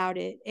commercial. I doubt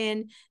it.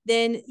 And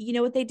then you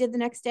know what they did the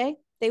next day?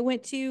 They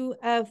went to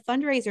a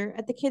fundraiser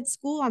at the kids'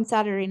 school on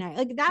Saturday night.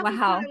 Like that was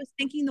what I was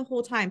thinking the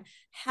whole time.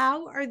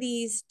 How are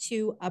these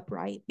two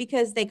upright?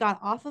 Because they got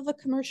off of a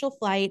commercial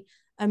flight,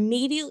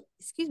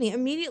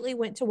 immediately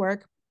went to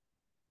work.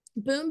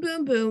 Boom,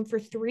 boom, boom for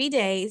 3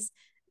 days,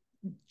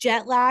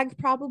 jet lag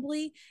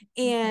probably.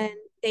 And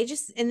they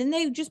just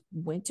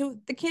went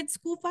to the kids'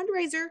 school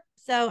fundraiser.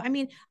 So, I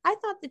mean, I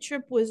thought the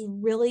trip was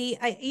really,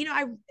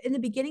 in the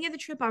beginning of the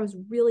trip, I was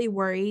really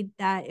worried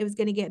that it was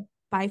going to get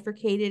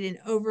bifurcated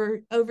and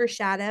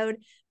overshadowed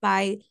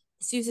by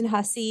Susan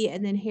Hussey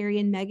and then Harry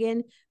and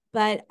Meghan.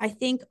 But I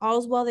think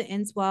all's well that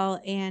ends well.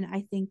 And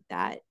I think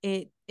that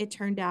it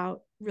turned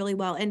out really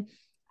well. And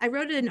I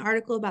wrote an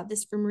article about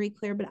this for Marie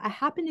Claire, but I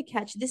happened to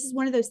catch, this is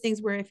one of those things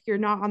where if you're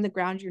not on the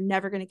ground, you're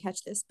never going to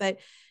catch this. But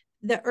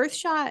the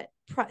Earthshot,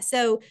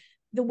 so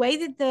the way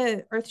that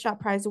the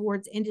Earthshot Prize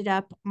Awards ended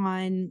up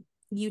on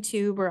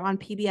YouTube or on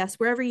PBS,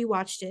 wherever you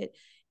watched it,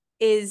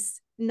 is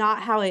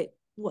not how it,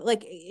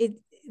 like it,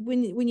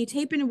 when you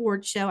tape an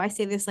award show, I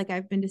say this like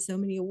I've been to so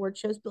many award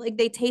shows, but like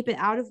they tape it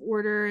out of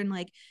order, and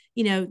like,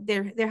 you know,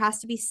 there has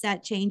to be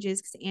set changes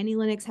because Annie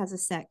Lennox has a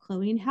set,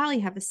 Chloe and Halle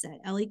have a set,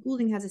 Ellie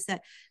Goulding has a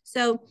set.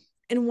 So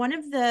in one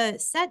of the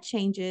set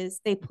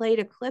changes, they played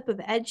a clip of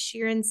Ed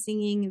Sheeran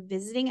singing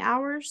Visiting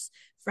Hours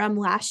from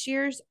last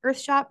year's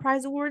Earthshot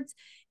Prize Awards.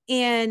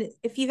 And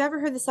if you've ever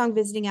heard the song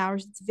Visiting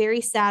Hours, it's very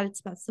sad. It's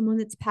about someone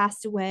that's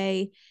passed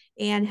away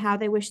and how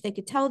they wish they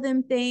could tell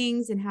them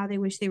things and how they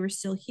wish they were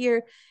still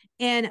here.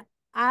 And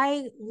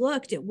I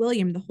looked at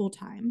William the whole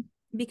time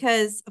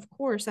because, of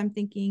course, I'm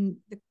thinking,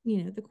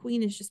 the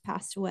Queen has just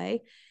passed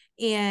away.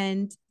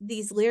 And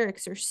these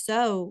lyrics are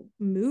so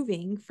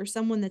moving for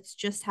someone that's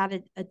just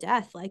had a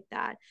death like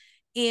that.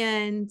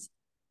 And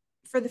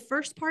for the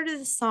first part of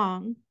the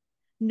song,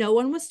 no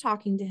one was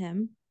talking to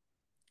him.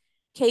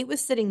 Kate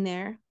was sitting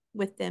there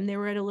with them. They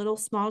were at a little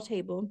small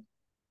table,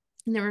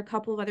 and there were a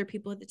couple of other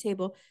people at the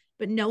table,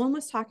 but no one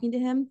was talking to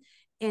him.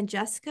 And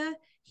Jessica,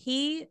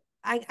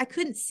 I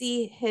couldn't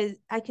see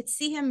I could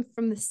see him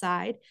from the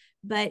side,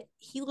 but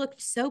he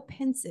looked so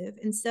pensive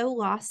and so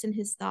lost in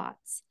his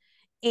thoughts.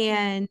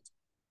 And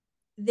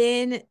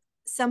then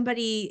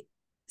somebody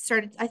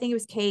started, I think it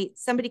was Kate,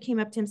 somebody came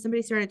up to him,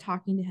 somebody started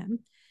talking to him,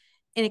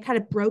 and it kind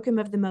of broke him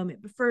of the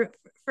moment. But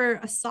for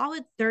a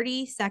solid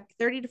 30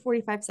 to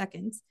 45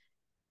 seconds,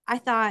 I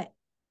thought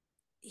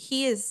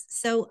he is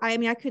so, I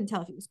mean, I couldn't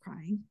tell if he was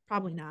crying,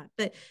 probably not,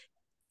 but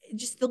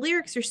just the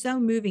lyrics are so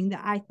moving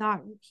that I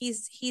thought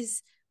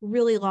he's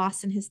really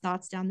lost in his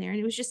thoughts down there. And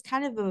it was just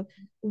kind of a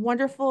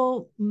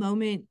wonderful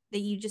moment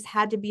that you just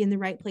had to be in the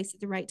right place at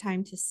the right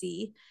time to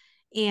see.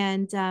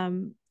 And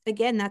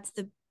again, that's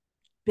the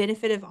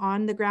benefit of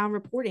on the ground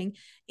reporting.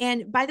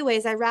 And by the way,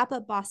 as I wrap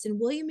up Boston,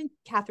 William and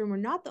Catherine were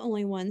not the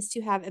only ones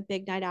to have a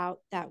big night out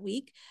that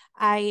week.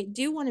 I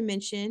do want to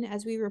mention,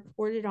 as we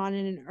reported on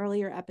in an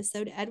earlier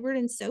episode, Edward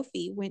and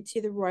Sophie went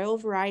to the Royal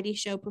Variety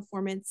Show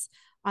performance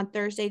on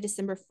Thursday,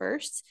 December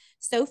 1st.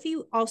 Sophie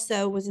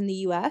also was in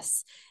the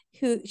US.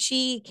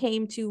 She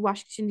came to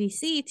Washington,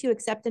 D.C. to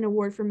accept an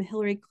award from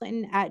Hillary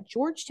Clinton at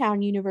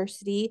Georgetown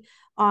University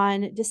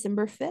on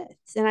December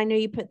 5th. And I know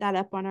you put that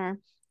up on our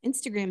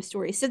Instagram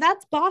story. So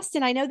that's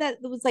Boston. I know that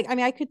was like, I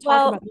mean, I could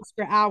talk about this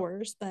for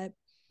hours, but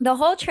the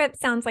whole trip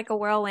sounds like a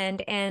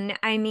whirlwind. And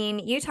I mean,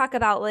 you talk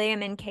about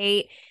William and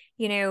Kate,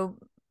 you know,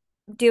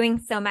 doing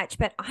so much,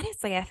 but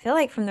honestly, I feel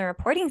like from the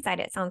reporting side,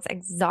 it sounds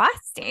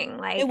exhausting.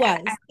 Like it was.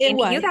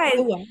 You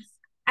guys,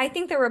 I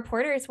think the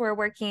reporters were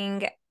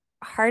working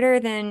harder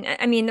than,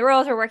 I mean, the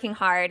Royals were working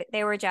hard.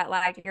 They were jet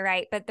lagged. You're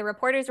right. But the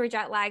reporters were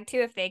jet lagged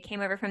too, if they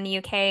came over from the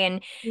UK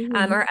and,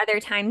 or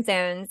other time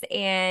zones.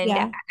 And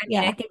I mean,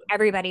 I think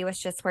everybody was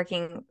just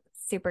working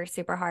super,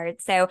 super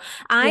hard. So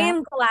I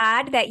am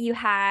glad that you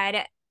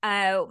had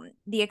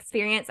the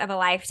experience of a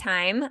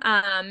lifetime.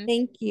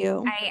 Thank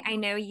you. I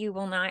know you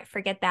will not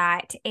forget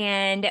that.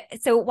 And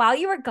so while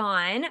you were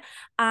gone,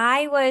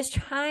 I was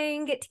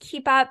trying to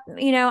keep up,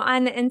 you know,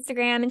 on the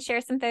Instagram and share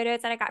some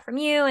photos that I got from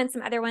you and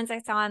some other ones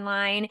I saw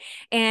online.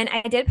 And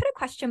I did put a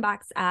question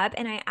box up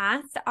and I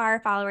asked our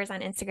followers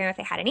on Instagram if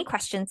they had any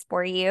questions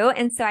for you.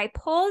 And so I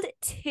pulled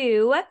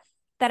two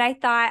that I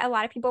thought a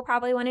lot of people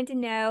probably wanted to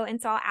know.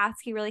 And so I'll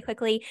ask you really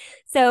quickly.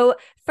 So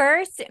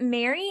first,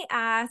 Mary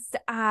asked,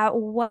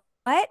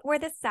 what were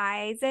the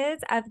sizes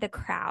of the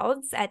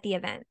crowds at the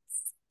events?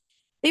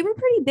 They were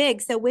pretty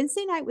big. So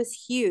Wednesday night was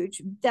huge,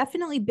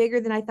 definitely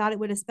bigger than I thought it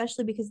would,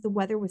 especially because the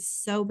weather was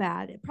so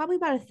bad. Probably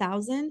about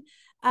 1,000.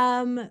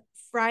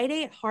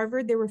 Friday at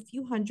Harvard, there were a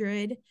few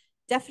hundred.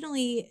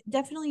 Definitely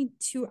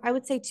two, I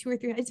would say 2 or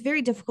 3. It's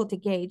very difficult to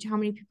gauge how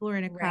many people are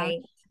in a crowd.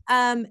 Right.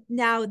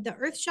 Now the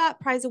Earthshot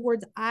Prize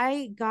Awards,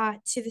 I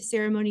got to the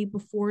ceremony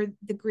before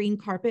the green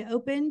carpet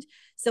opened.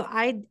 So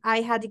I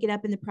had to get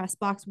up in the press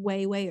box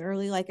way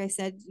early. Like I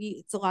said,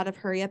 it's a lot of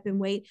hurry up and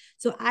wait.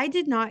 So I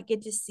did not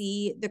get to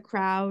see the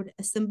crowd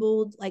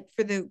assembled like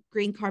for the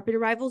green carpet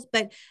arrivals,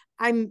 but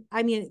I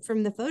mean,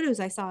 from the photos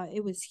I saw,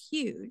 it was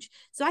huge.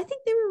 So I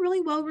think they were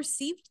really well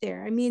received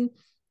there. I mean,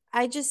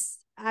 I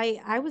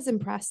was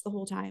impressed the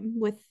whole time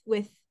with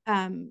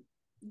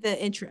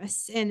the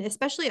interest, and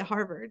especially at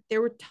Harvard,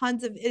 there were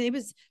tons of, and it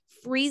was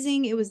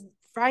freezing. It was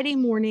Friday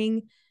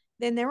morning.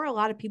 Then there were a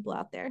lot of people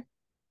out there.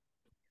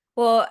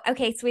 Well,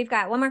 okay. So we've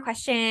got one more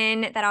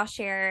question that I'll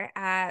share.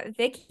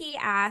 Vicky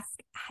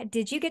asked,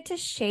 did you get to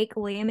shake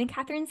William and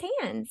Catherine's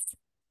hands?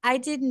 I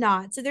did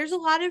not. So there's a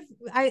lot of,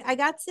 I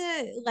got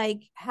to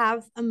like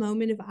have a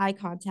moment of eye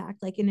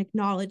contact, like an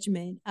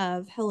acknowledgement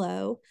of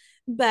hello,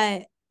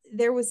 but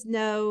there was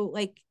no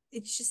like,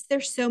 it's just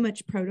there's so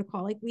much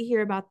protocol. Like we hear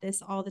about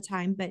this all the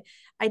time, but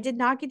I did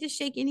not get to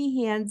shake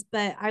any hands,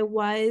 but I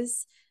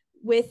was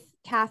with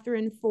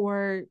Catherine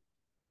for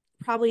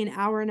probably an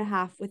hour and a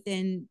half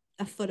within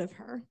a foot of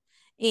her.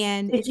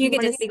 And did you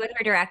get to speak with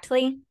her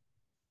directly?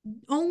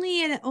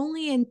 Only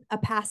in a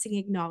passing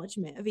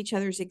acknowledgement of each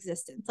other's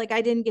existence. Like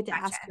I didn't get to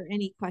ask her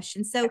any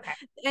questions. So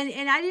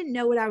and I didn't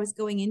know what I was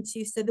going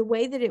into. So the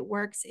way that it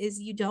works is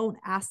you don't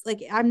ask,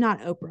 like I'm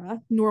not Oprah,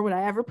 nor would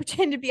I ever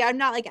pretend to be. I'm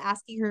not like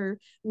asking her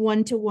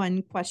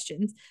one-to-one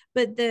questions.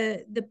 But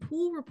the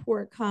pool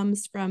report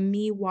comes from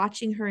me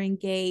watching her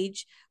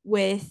engage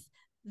with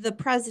the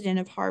president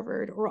of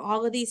Harvard or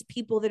all of these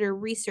people that are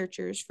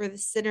researchers for the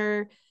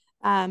Center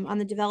on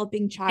the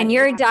Developing Child. And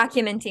you're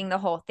documenting the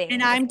whole thing.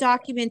 And I'm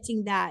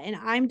documenting that. And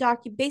I'm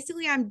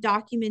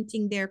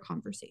documenting their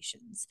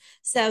conversations.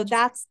 So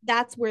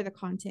that's where the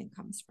content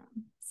comes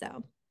from.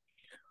 So.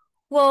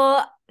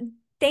 Well,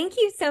 thank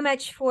you so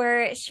much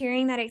for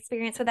sharing that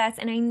experience with us.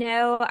 And I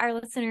know our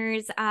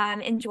listeners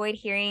enjoyed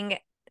hearing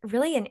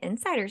really an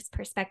insider's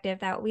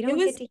perspective that we don't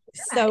get to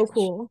hear. So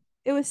cool.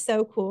 It was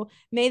so cool.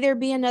 May there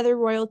be another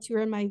royal tour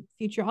in my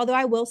future. Although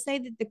I will say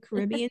that the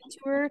Caribbean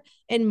tour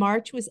in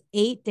March was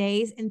 8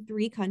 days in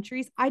 3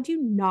 countries. I do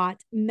not,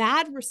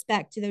 mad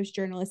respect to those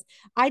journalists.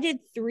 I did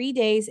 3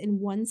 days in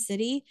one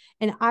city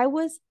and I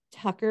was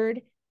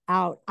tuckered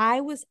out.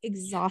 I was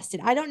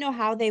exhausted. I don't know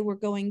how they were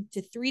going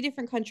to 3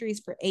 different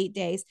countries for 8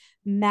 days.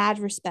 Mad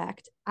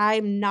respect.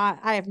 I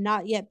have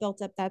not yet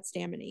built up that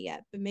stamina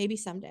yet, but maybe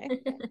someday.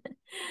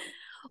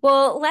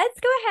 Well, let's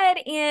go ahead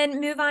and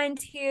move on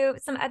to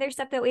some other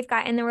stuff that we've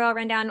got in the Royal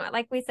Rundown.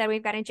 Like we said,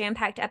 we've got a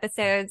jam-packed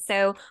episode,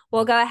 so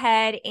we'll go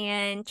ahead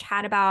and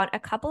chat about a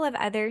couple of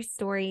other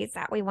stories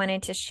that we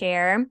wanted to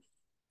share.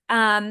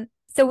 So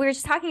we were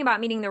just talking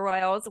about meeting the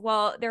royals.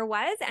 Well, there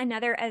was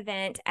another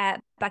event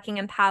at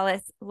Buckingham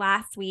Palace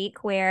last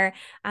week where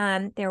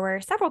there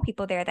were several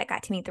people there that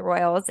got to meet the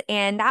royals,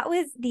 and that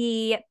was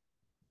the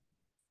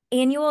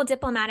annual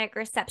diplomatic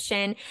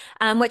reception,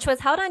 which was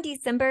held on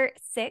December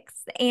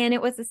 6th. And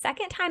it was the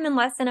second time in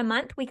less than a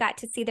month we got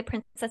to see the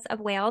Princess of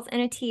Wales in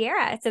a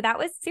tiara. So that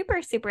was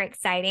super, super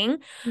exciting.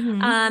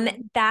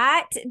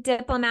 That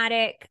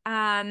diplomatic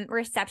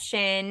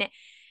reception,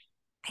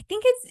 I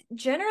think it's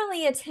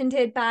generally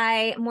attended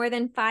by more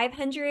than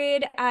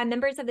 500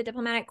 members of the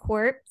diplomatic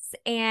corps.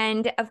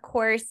 And of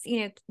course,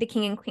 you know, the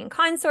king and queen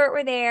consort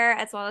were there,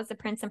 as well as the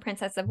prince and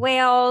princess of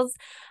Wales.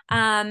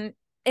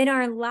 In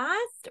our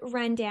last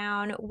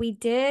rundown, we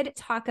did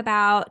talk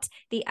about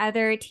the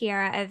other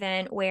tiara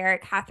event where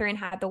Catherine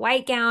had the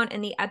white gown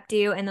and the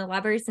updo and the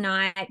lover's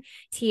knot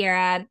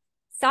tiara.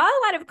 Saw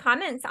a lot of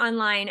comments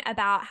online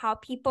about how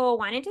people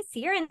wanted to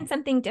see her in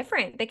something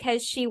different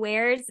because she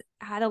wears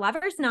the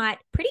lover's knot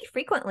pretty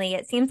frequently.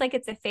 It seems like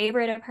it's a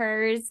favorite of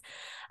hers.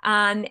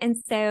 And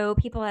so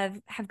people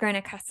have grown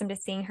accustomed to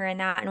seeing her in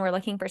that, and we're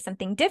looking for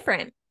something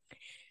different.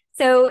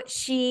 So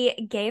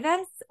she gave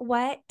us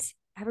what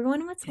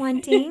everyone was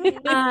wanting.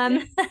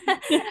 I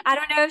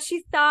don't know if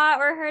she saw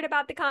or heard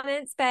about the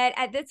comments, but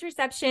at this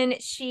reception,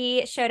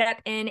 she showed up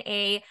in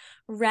a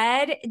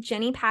red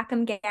Jenny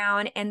Packham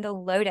gown and the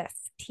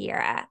lotus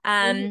tiara.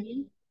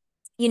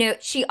 You know,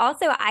 she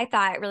also, I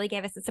thought, really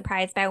gave us a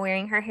surprise by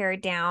wearing her hair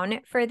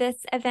down for this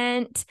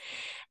event.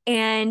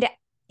 And,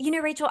 you know,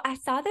 Rachel, I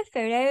saw the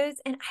photos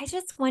and I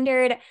just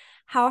wondered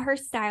how her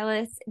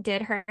stylist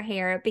did her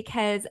hair,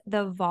 because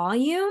the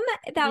volume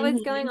that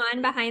was going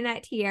on behind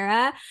that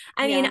tiara.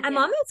 I mean, I'm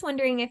almost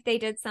wondering if they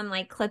did some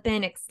like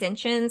clip-in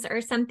extensions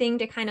or something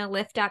to kind of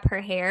lift up her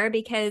hair,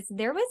 because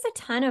there was a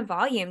ton of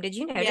volume. Did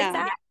you notice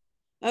that?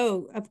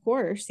 Oh, of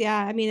course. Yeah.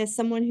 I mean, as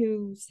someone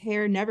whose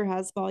hair never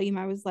has volume,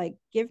 I was like,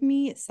 give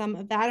me some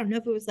of that. I don't know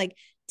if it was like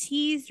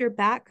teased or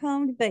back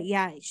combed, but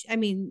yeah, I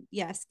mean,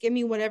 yes, give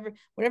me whatever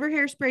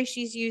hairspray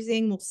she's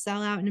using will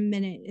sell out in a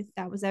minute if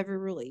that was ever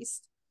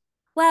released.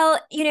 Well,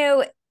 you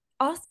know,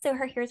 also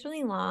her hair is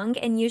really long,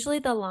 and usually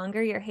the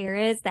longer your hair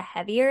is, the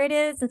heavier it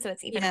is. And so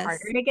it's even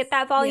harder to get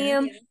that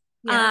volume.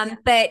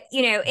 But,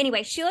 you know,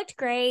 anyway, she looked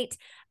great.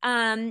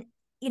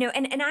 You know,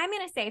 and I'm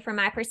going to say, from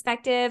my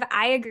perspective,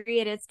 I agree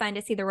it is fun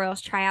to see the royals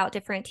try out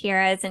different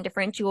tiaras and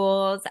different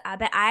jewels,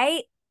 but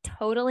I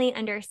totally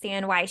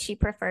understand why she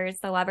prefers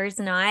the lover's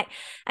knot.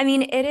 I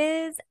mean, it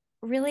is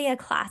really a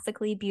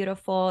classically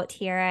beautiful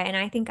tiara, and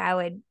I think I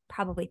would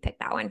probably pick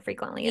that one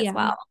frequently as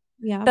well.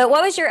 Yeah. But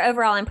what was your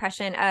overall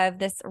impression of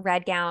this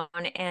red gown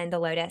and the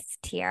lotus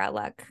tiara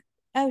look?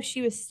 Oh,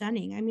 she was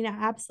stunning. I mean,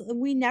 absolutely.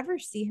 We never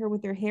see her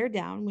with her hair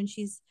down when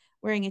she's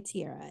wearing a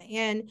tiara.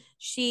 And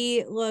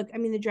I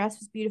mean, the dress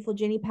was beautiful.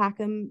 Jenny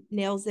Packham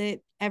nails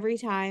it every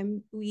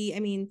time. I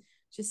mean,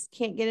 just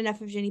can't get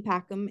enough of Jenny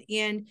Packham.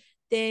 And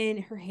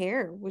then her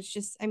hair was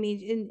just, I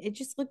mean, and it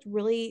just looked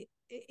really,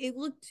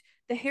 the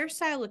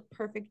hairstyle looked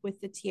perfect with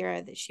the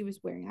tiara that she was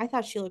wearing. I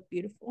thought she looked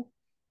beautiful.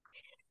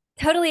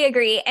 Totally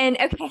agree. And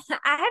okay,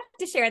 I have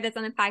to share this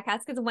on the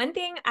podcast because one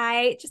thing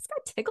I just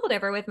got tickled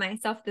over with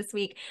myself this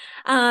week.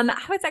 I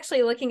was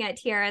actually looking at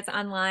tiaras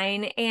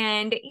online,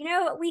 and, you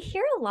know, we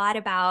hear a lot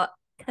about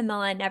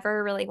Camilla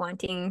never really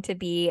wanting to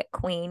be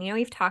queen. You know,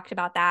 we've talked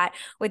about that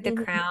with The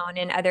Crown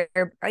and other,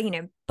 you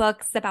know,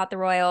 books about the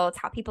royals,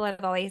 how people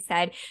have always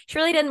said she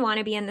really didn't want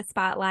to be in the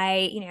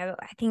spotlight. You know,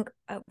 I think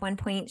at one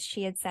point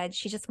she had said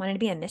she just wanted to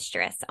be a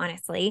mistress,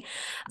 honestly.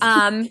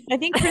 I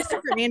think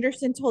Christopher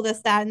Anderson told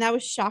us that, and that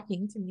was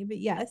shocking to me, but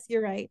yes,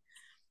 you're right.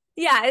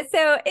 Yeah.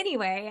 So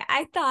anyway,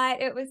 I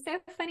thought it was so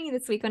funny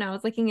this week when I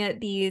was looking at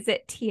these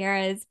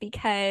tiaras,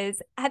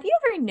 because have you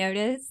ever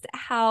noticed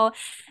how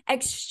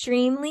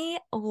extremely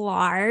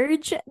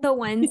large the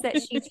ones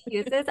that she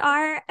chooses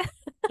are?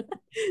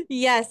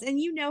 Yes. And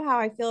you know how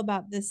I feel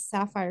about this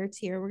sapphire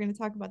tiara. We're going to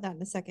talk about that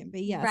in a second,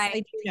 but yes,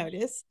 I do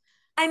notice.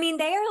 I mean,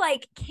 they are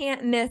like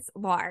can't miss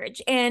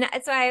large. And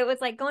so I was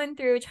like going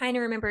through trying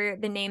to remember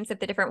the names of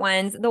the different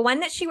ones. The one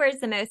that she wears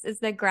the most is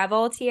the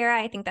Greville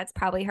tiara. I think that's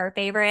probably her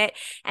favorite.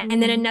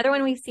 And then another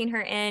one we've seen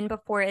her in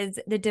before is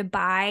the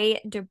Dubai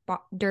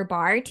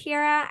Durbar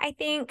tiara, I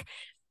think.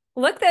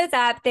 Look those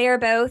up. They are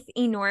both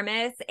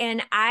enormous.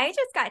 And I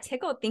just got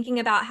tickled thinking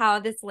about how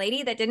this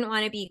lady that didn't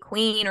want to be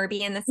queen or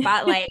be in the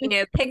spotlight, you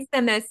know, picks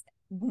the most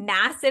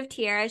massive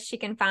tiaras she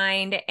can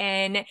find.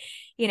 And,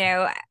 you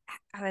know,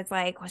 I was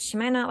like, well, she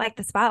might not like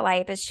the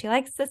spotlight, but she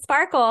likes the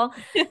sparkle.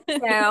 So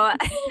I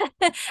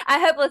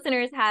hope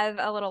listeners have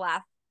a little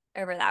laugh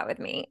over that with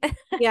me.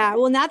 Yeah,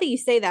 well, now that you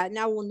say that,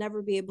 now we'll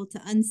never be able to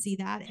unsee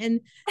that.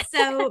 And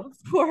so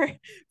for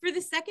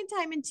the second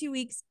time in 2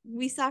 weeks,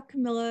 we saw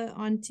Camilla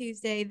on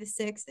Tuesday the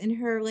 6th in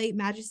her late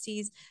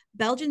Majesty's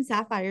Belgian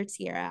sapphire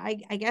tiara.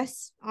 I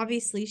guess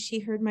obviously she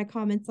heard my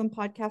comments on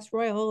Podcast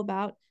Royal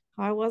about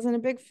how I wasn't a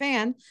big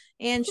fan,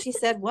 and she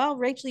said, well,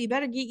 Rachel, you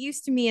better get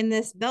used to me in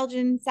this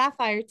Belgian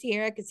sapphire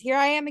tiara, because here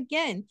I am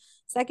again,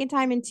 second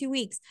time in 2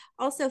 weeks.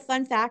 Also,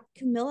 fun fact,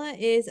 Camilla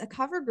is a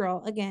cover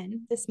girl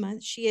again this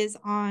month. She is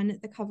on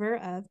the cover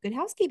of Good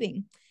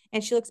Housekeeping,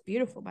 and she looks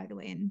beautiful, by the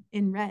way,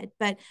 in red.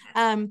 But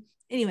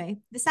anyway,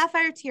 the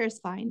sapphire tiara is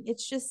fine.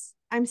 It's just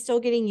I'm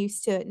still getting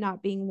used to it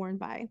not being worn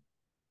by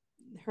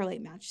Her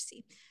late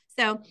Majesty.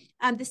 So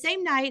the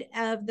same night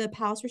of the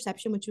palace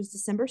reception, which was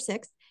December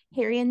 6th,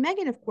 Harry and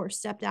Meghan, of course,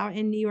 stepped out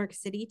in New York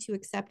City to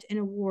accept an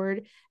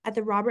award at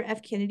the Robert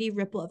F. Kennedy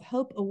Ripple of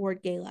Hope Award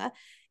Gala.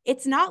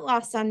 It's not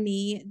lost on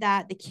me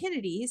that the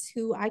Kennedys,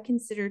 who I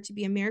consider to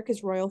be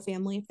America's royal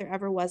family, if there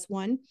ever was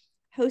one,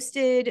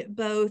 hosted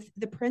both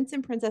the Prince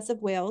and Princess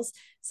of Wales.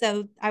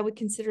 So I would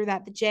consider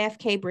that the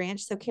JFK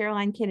branch. So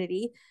Caroline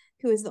Kennedy,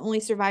 who is the only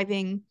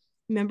surviving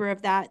member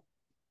of that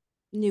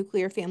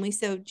nuclear family.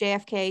 So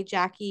JFK,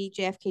 Jackie,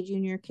 JFK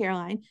Jr.,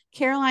 Caroline.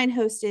 Caroline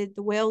hosted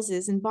the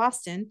Waleses in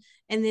Boston.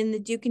 And then the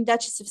Duke and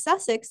Duchess of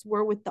Sussex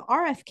were with the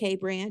RFK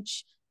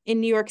branch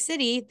in New York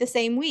City the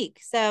same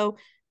week. So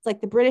it's like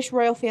the British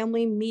royal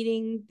family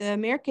meeting the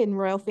American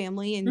royal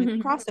family in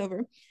the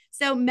crossover.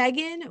 So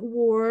Meghan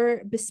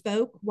wore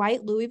bespoke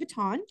white Louis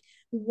Vuitton.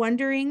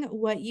 Wondering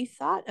what you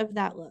thought of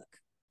that look.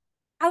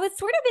 I was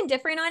sort of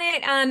indifferent on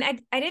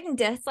it. I didn't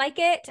dislike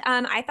it.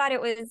 I thought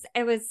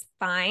it was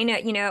fine.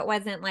 You know, it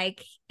wasn't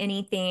like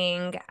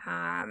anything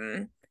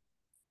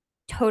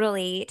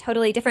totally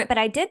different. But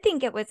I did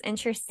think it was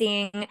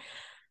interesting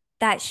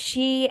that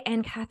she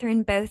and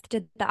Catherine both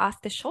did the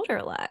off the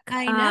shoulder look.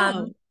 I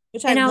know.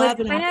 Which I love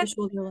an off the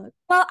shoulder look.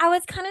 Well, I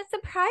was kind of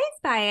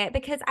surprised by it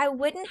because I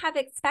wouldn't have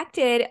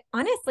expected,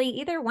 honestly,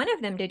 either one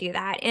of them to do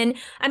that. And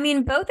I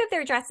mean, both of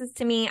their dresses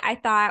to me, I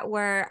thought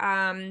were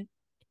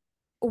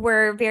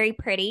very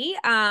pretty.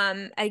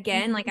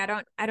 Again, like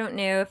I don't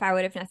know if I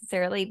would have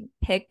necessarily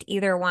picked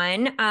either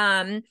one.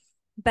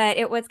 But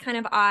it was kind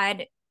of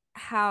odd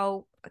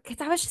how,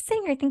 because I was just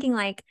sitting here thinking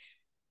like,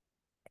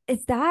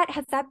 has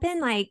that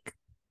been like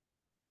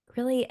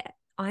really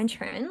on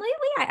trend lately?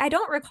 I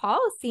don't recall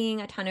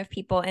seeing a ton of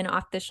people in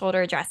off the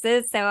shoulder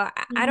dresses. So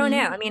I don't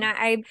know. I mean,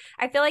 I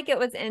feel like it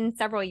was in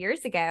several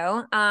years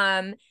ago. So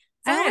I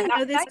only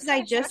know this because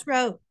I just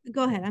wrote,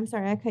 go ahead. I'm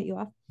sorry. I cut you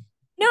off.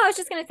 No, I was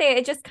just going to say,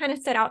 it just kind of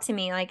stood out to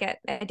me. Like I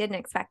didn't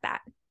expect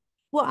that.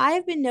 Well,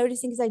 I've been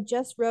noticing because I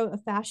just wrote a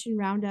fashion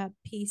roundup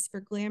piece for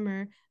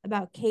Glamour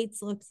about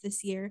Kate's looks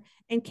this year.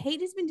 And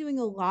Kate has been doing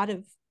a lot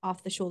of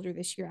off the shoulder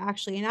this year,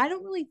 actually. And I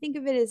don't really think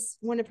of it as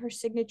one of her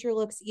signature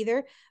looks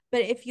either.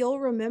 But if you'll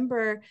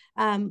remember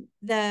I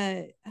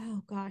think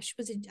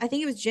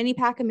it was Jenny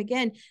Packham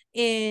again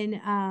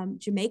in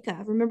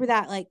Jamaica. Remember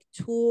that like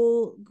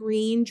tulle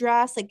green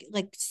dress,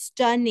 like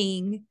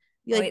stunning.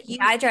 Like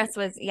that dress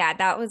was,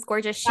 that was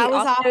gorgeous. She that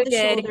was also off the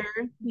did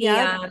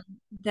shoulder.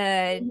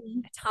 The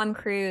Tom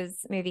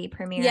Cruise movie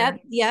premiere.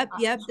 Yep.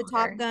 The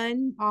Top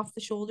Gun off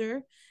the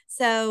shoulder.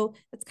 So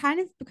it's kind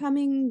of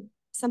becoming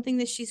something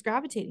that she's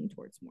gravitating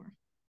towards more.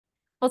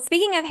 Well,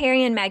 speaking of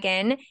Harry and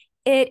Meghan,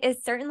 it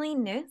is certainly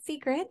no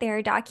secret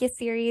their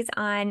docuseries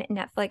on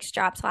Netflix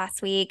dropped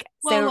last week.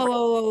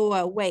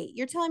 Whoa. Wait,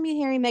 you're telling me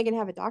Harry and Meghan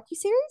have a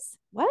docuseries?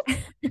 What?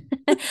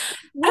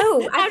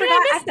 Oh, I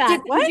forgot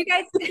that. Did you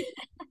guys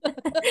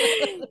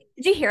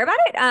did you hear about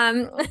it? I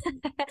don't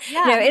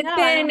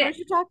know what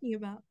you're talking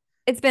about.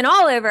 It's been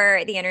all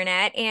over the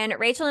internet, and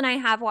Rachel and I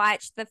have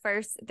watched the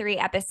first 3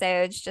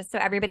 episodes just so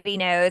everybody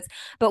knows,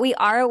 but we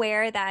are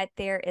aware that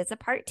there is a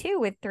part 2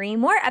 with 3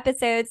 more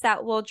episodes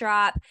that will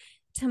drop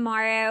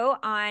tomorrow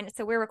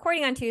so we're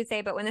recording on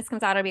Tuesday, but when this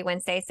comes out, it'll be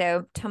Wednesday.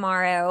 So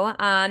tomorrow,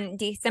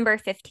 December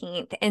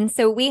 15th. And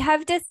so we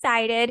have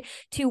decided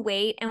to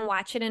wait and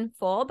watch it in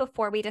full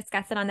before we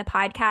discuss it on the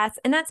podcast.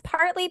 And that's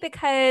partly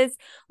because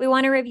we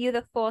want to review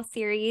the full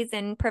series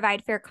and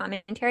provide fair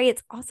commentary.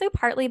 It's also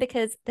partly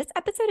because this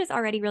episode is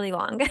already really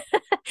long.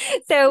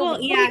 So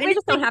we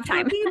just don't have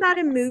time. Talking about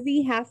a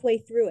movie halfway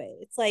through it.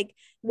 It's like,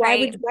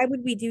 why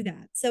would we do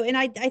that? So, and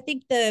I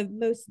think the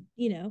most,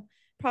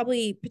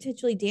 probably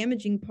potentially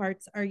damaging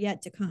parts are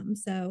yet to come.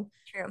 So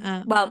true.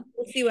 Well,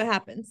 we'll see what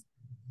happens.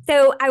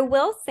 So I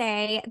will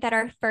say that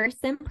our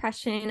first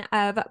impression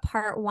of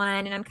part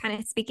 1, and I'm kind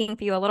of speaking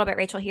for you a little bit,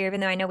 Rachel, here,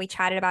 even though I know we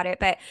chatted about it,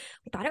 but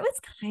we thought it was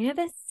kind of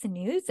a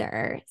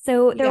snoozer.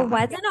 So there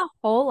wasn't a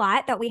whole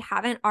lot that we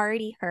haven't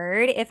already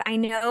heard. If I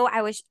know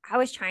I was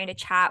trying to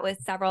chat with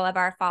several of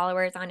our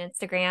followers on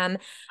Instagram,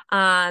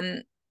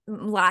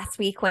 last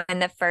week when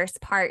the first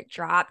part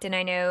dropped. And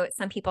I know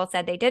some people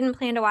said they didn't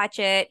plan to watch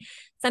it.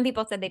 Some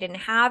people said they didn't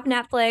have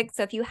Netflix.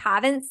 So if you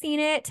haven't seen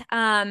it,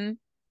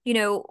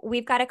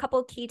 we've got a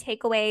couple key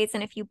takeaways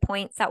and a few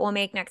points that we'll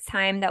make next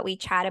time that we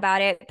chat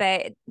about it.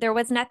 But there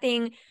was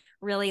nothing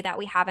really that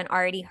we haven't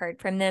already heard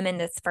from them in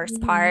this first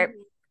part.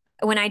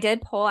 When I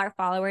did poll our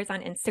followers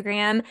on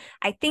Instagram,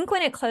 I think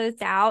when it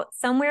closed out,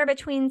 somewhere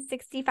between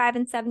 65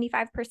 and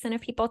 75% of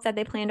people said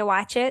they plan to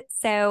watch it.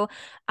 So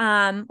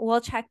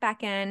we'll check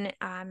back in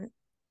a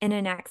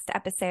next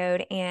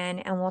episode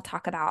and we'll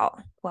talk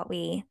about what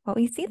we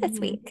see this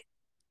week.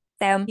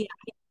 So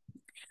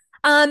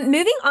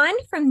moving on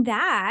from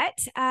that,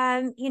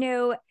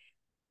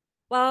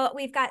 well,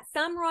 we've got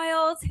some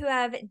royals who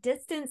have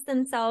distanced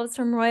themselves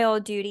from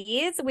royal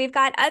duties. We've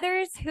got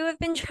others who have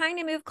been trying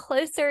to move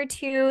closer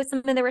to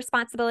some of the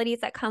responsibilities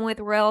that come with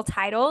royal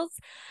titles.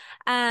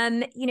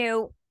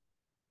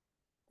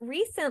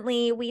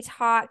 recently we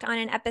talked on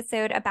an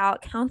episode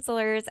about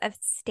counselors of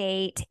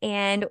state,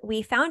 and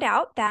we found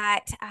out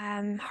that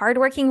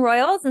hardworking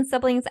royals and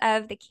siblings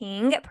of the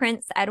king,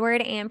 Prince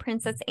Edward and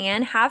Princess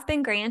Anne, have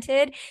been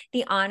granted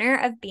the honor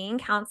of being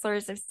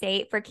counselors of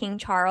state for King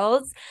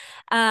Charles.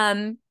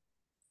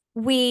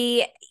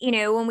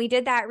 When we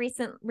did that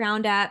recent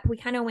roundup, we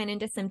kind of went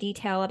into some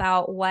detail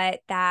about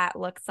what that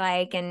looks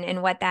like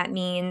and what that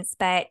means.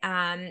 But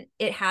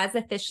it has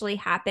officially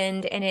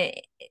happened. And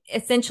it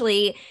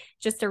essentially,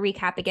 just to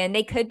recap again,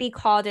 they could be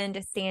called in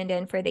to stand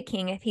in for the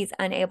king if he's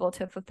unable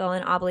to fulfill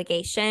an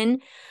obligation.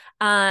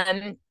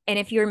 And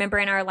if you remember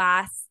in our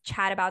last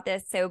chat about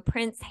this, so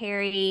Prince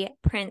Harry,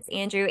 Prince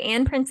Andrew,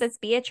 and Princess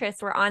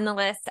Beatrice were on the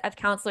list of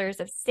counselors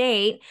of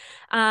state.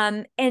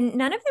 And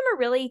none of them are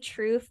really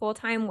true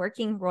full-time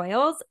working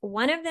royals.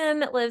 One of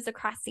them lives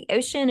across the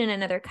ocean in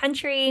another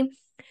country.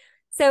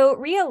 So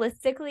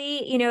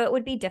realistically, it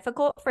would be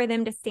difficult for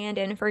them to stand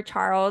in for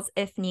Charles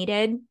if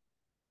needed.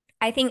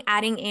 I think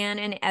adding Anne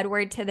and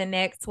Edward to the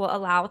mix will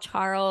allow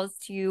Charles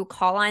to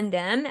call on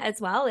them as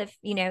well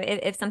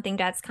if something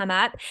does come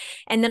up.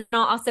 And then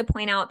I'll also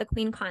point out the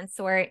Queen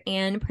Consort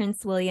and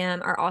Prince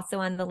William are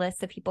also on the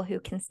list of people who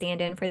can stand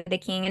in for the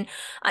king.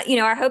 And,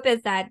 our hope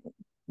is that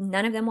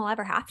none of them will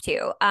ever have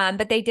to.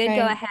 But they did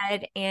go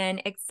ahead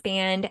and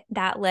expand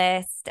that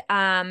list.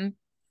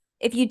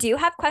 If you do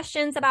have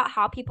questions about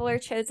how people are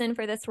chosen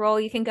for this role,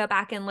 you can go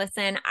back and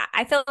listen.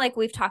 I feel like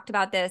we've talked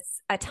about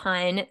this a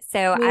ton,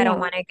 so I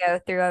don't want to go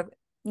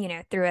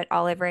through it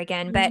all over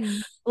again. But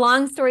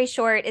long story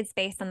short, it's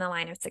based on the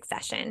line of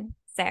succession.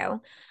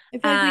 So I feel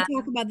like we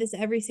talk about this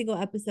every single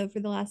episode for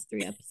the last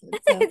 3 episodes.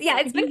 So yeah,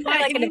 it's been kind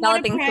of like a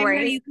developing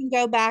story. You can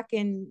go back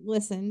and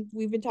listen.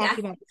 We've been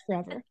talking about this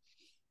forever.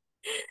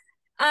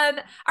 All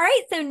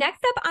right. So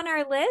next up on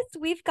our list,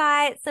 we've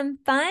got some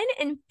fun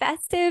and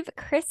festive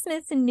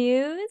Christmas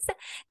news.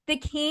 The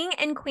King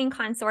and Queen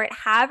Consort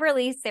have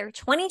released their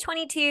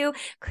 2022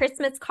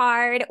 Christmas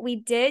card. We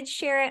did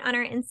share it on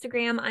our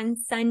Instagram on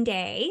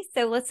Sunday,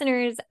 so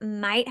listeners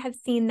might have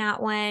seen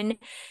that one.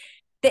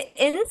 The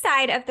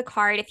inside of the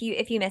card, if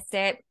you missed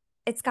it,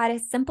 it's got a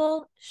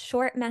simple,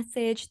 short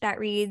message that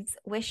reads,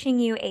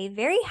 "Wishing you a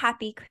very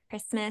happy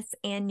Christmas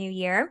and New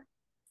Year."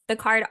 The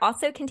card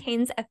also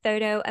contains a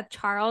photo of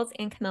Charles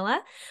and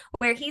Camilla,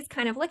 where he's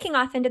kind of looking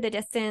off into the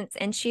distance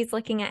and she's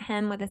looking at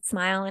him with a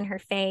smile on her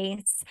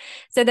face.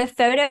 So the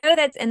photo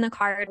that's in the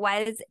card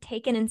was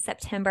taken in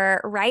September,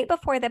 right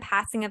before the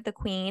passing of the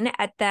Queen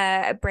at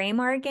the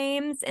Braemar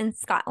Games in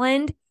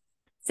Scotland.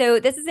 So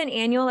this is an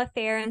annual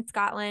affair in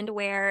Scotland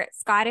where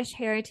Scottish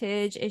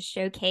heritage is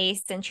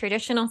showcased and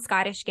traditional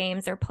Scottish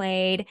games are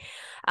played.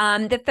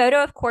 The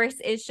photo, of course,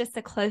 is just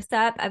a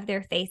close-up of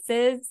their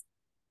faces.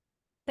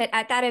 But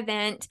at that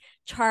event,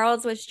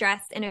 Charles was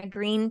dressed in a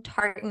green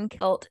tartan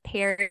kilt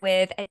paired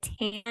with a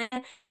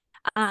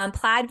tan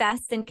plaid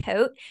vest and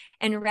coat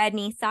and red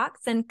knee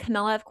socks. And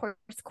Camilla, of course,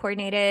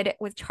 coordinated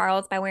with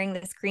Charles by wearing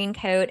this green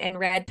coat and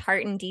red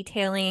tartan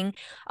detailing,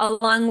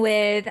 along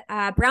with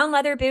brown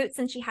leather boots.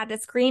 And she had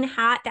this green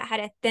hat that had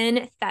a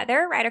thin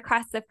feather right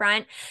across the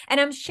front. And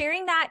I'm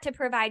sharing that to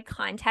provide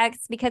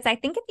context because I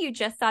think if you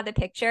just saw the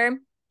picture,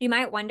 you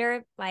might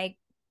wonder, like,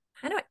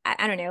 I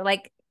don't know,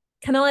 like,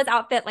 Camilla's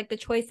outfit, like the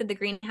choice of the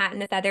green hat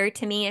and the feather,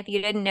 to me, if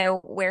you didn't know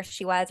where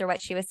she was or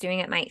what she was doing,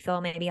 it might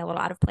feel maybe a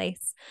little out of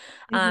place.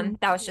 That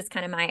was just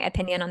kind of my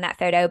opinion on that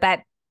photo.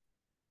 But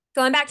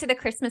going back to the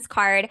Christmas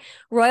card,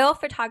 royal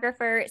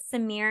photographer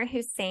Samir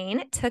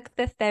Hussein took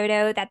the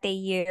photo that they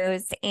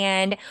used.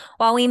 And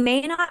while we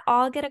may not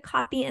all get a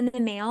copy in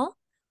the mail,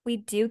 we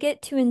do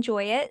get to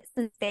enjoy it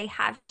since they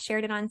have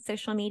shared it on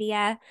social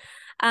media.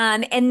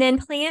 And then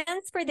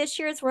plans for this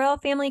year's royal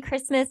family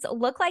Christmas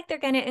look like they're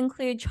going to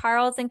include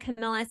Charles and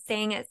Camilla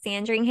staying at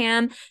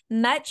Sandringham,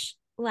 much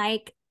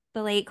like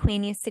the late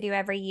Queen used to do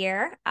every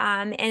year.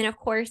 And of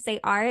course, they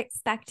are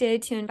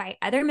expected to invite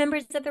other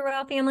members of the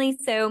royal family.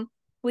 So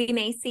we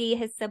may see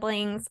his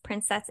siblings,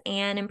 Princess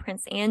Anne and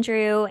Prince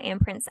Andrew and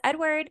Prince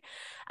Edward.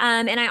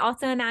 And I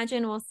also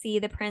imagine we'll see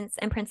the Prince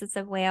and Princess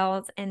of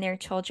Wales and their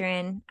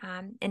children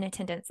in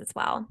attendance as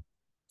well.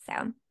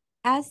 So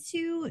as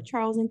to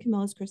Charles and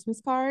Camilla's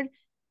Christmas card,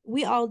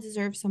 we all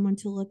deserve someone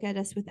to look at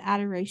us with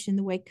adoration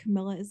the way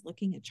Camilla is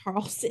looking at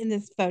Charles in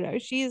this photo.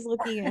 She is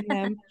looking at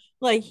him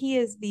like he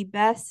is the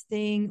best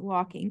thing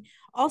walking.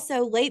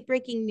 Also, late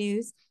breaking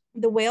news,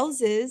 the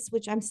Waleses,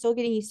 which I'm still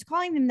getting used to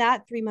calling them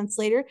that 3 months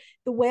later,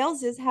 the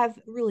Waleses have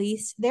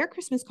released their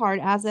Christmas card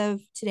as of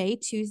today,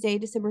 Tuesday,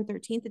 December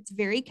 13th. It's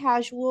very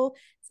casual.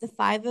 It's the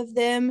 5 of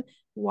them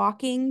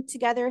walking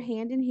together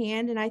hand in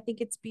hand, and I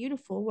think it's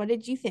beautiful. What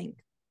did you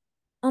think?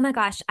 Oh my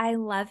gosh, I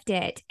loved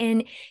it.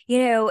 And,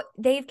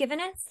 they've given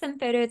us some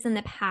photos in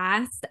the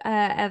past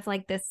of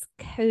like this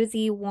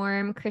cozy,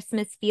 warm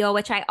Christmas feel,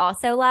 which I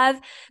also love.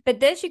 But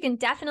this you can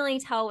definitely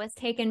tell was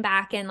taken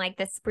back in like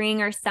the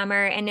spring or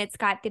summer. And it's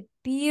got the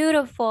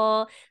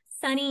beautiful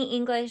sunny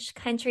English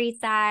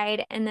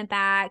countryside in the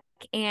back.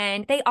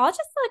 And they all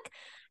just look,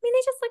 they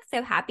just look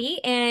so happy.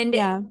 And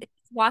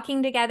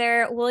walking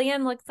together.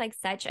 William looks like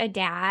such a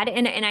dad.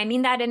 And I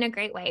mean that in a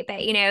great way, but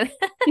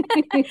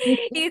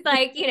he's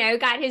like,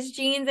 got his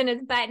jeans and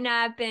his button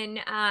up and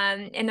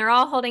they're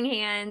all holding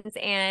hands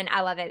and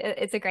I love it.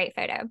 It's a great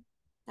photo.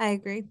 I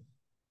agree.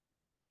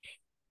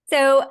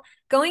 So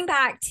going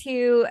back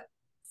to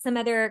some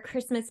other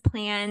Christmas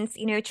plans,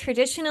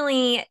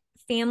 traditionally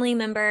family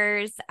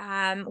members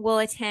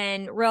royal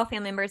family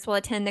members will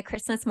attend the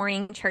Christmas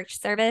morning church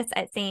service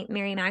at St.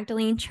 Mary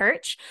Magdalene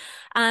Church,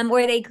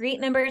 where they greet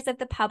members of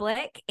the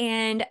public.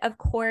 And of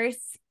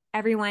course,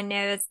 everyone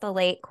knows the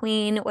late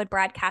Queen would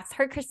broadcast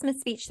her Christmas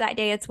speech that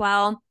day as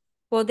well.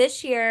 Well,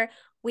 this year,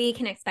 we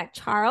can expect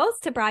Charles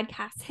to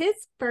broadcast his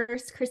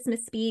first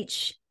Christmas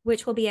speech,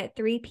 which will be at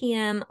 3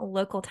 p.m.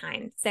 local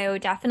time. So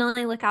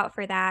definitely look out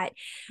for that.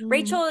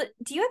 Rachel,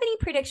 do you have any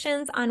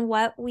predictions on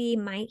what we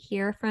might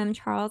hear from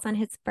Charles on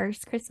his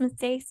first Christmas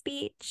Day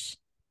speech?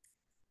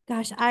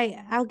 Gosh,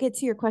 I'll get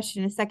to your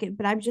question in a second,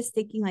 but I'm just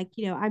thinking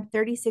I'm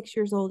 36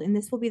 years old and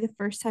this will be the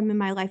first time in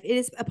my life. It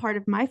is a part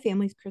of my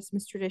family's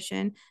Christmas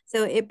tradition.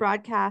 So it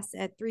broadcasts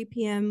at 3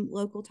 p.m.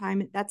 local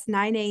time. That's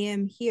 9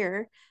 a.m.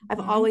 here.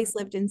 I've always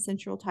lived in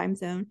Central Time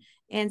Zone.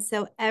 And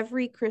so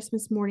every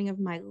Christmas morning of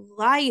my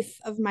life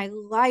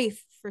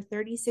for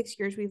 36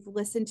 years, we've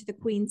listened to the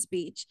Queen's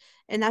speech.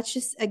 And that's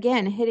just,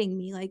 again, hitting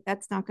me like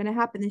that's not going to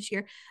happen this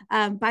year.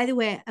 By the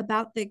way,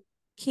 about the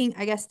King,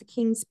 I guess the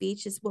King's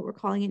speech is what we're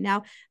calling it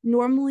now.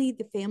 Normally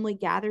the family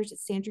gathers at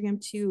Sandringham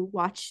to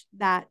watch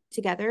that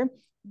together.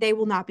 They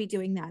will not be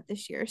doing that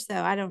this year. So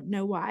I don't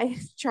know why.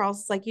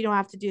 Charles is like, you don't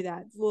have to do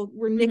that.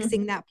 We're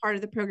nixing that part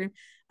of the program.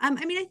 I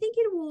think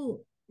it will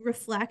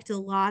reflect a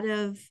lot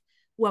of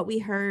what we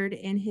heard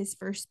in his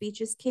first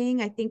speech as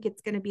king. I think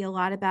it's going to be a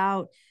lot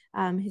about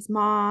his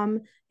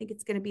mom. I think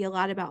it's going to be a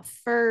lot about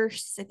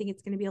firsts. I think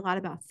it's going to be a lot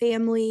about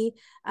family.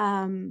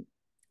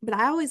 But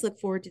I always look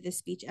forward to this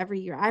speech every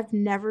year. I've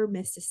never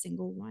missed a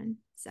single one.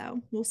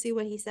 So we'll see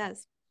what he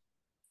says.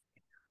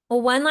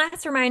 Well, one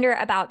last reminder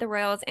about the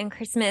royals and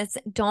Christmas.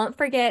 Don't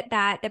forget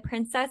that the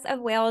Princess of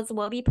Wales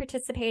will be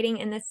participating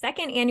in the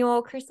second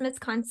annual Christmas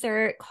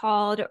concert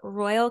called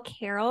Royal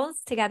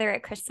Carols Together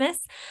at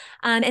Christmas.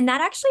 And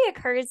that actually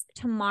occurs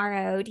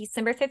tomorrow,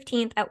 December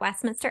 15th at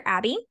Westminster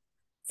Abbey.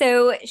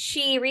 So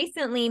she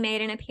recently made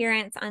an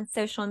appearance on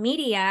social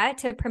media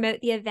to promote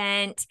the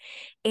event,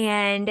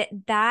 and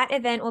that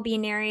event will be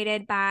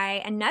narrated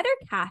by another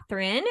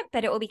Catherine,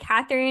 but it will be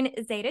Catherine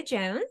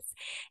Zeta-Jones,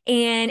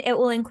 and it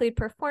will include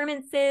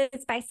performances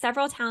by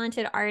several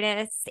talented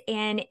artists.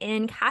 And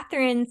in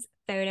Catherine's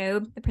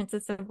photo, the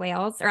Princess of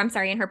Wales, in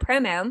her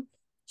promo,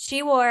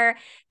 she wore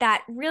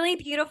that really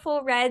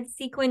beautiful red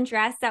sequin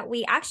dress that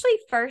we actually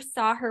first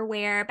saw her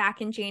wear back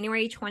in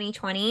January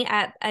 2020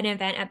 at an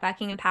event at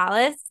Buckingham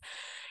Palace.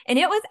 And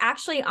it was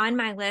actually on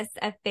my list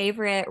of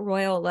favorite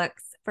royal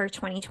looks for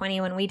 2020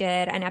 when we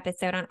did an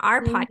episode on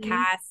our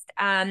podcast.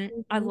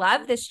 I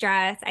love this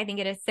dress. I think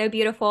it is so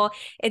beautiful.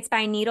 It's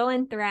by Needle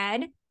and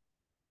Thread.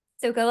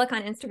 So go look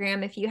on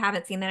Instagram if you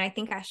haven't seen that. I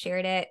think I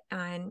shared it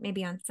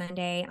maybe on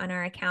Sunday on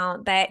our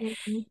account. But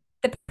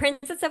the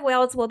Princess of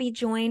Wales will be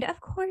joined,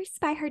 of course,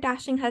 by her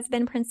dashing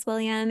husband, Prince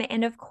William,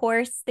 and of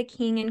course, the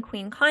King and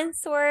Queen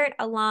consort,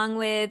 along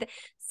with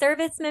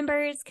service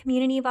members,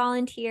 community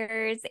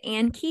volunteers,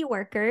 and key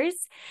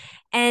workers.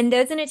 And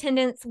those in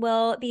attendance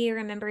will be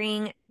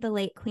remembering the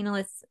late Queen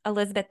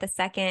Elizabeth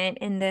II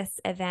in this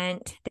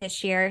event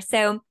this year.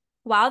 So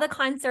while the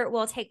concert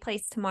will take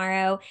place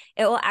tomorrow,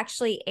 it will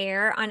actually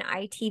air on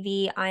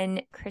ITV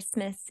on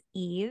Christmas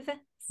Eve.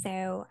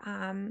 So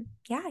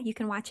you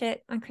can watch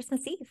it on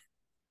Christmas Eve.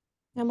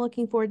 I'm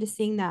looking forward to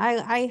seeing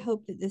that. I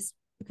hope that this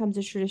becomes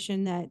a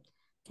tradition that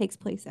takes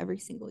place every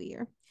single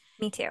year.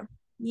 Me too.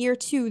 Year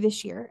 2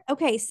 this year.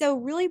 Okay, so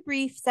really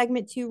brief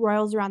segment 2,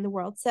 royals around the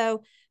world.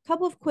 So a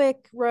couple of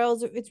quick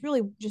royals. It's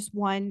really just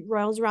one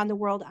royals around the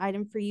world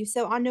item for you.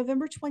 So on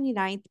November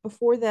 29th,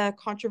 before the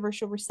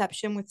controversial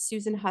reception with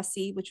Susan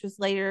Hussey, which was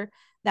later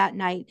that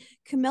night,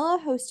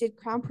 Camilla hosted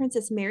Crown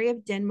Princess Mary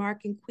of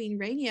Denmark and Queen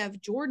Rania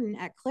of Jordan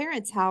at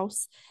Clarence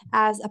House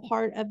as a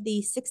part of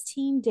the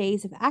 16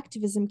 Days of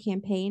Activism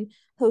campaign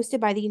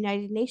hosted by the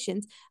United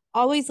Nations.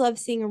 Always love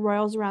seeing a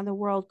royals around the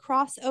world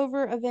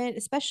crossover event,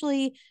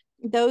 especially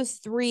those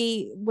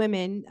 3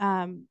 women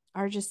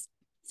are just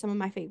some of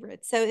my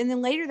favorites. So, and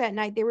then later that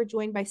night, they were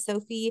joined by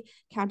Sophie,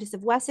 Countess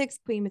of Wessex,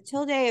 Queen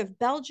Matilde of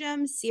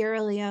Belgium,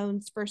 Sierra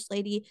Leone's First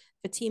Lady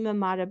Fatima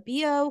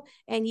Matabio,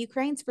 and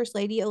Ukraine's First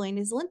Lady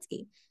Elena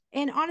Zelensky.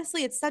 And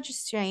honestly, it's such a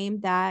shame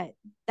that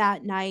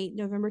that night,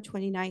 November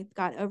 29th,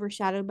 got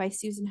overshadowed by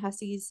Susan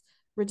Hussey's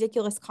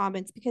ridiculous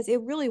comments, because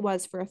it really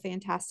was for a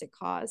fantastic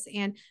cause.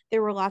 And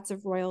there were lots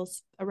of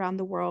royals around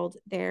the world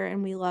there.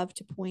 And we love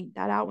to point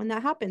that out when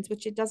that happens,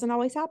 which it doesn't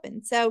always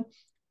happen. So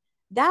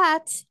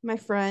that, my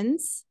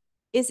friends,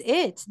 is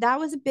it. That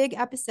was a big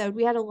episode.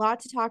 We had a lot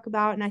to talk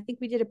about, and I think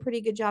we did a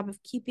pretty good job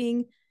of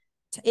keeping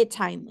it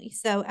timely.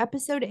 So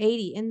episode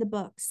 80 in the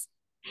books.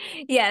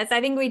 Yes,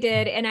 I think we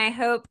did. And I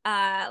hope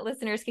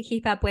listeners could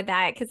keep up with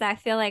that, because I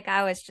feel like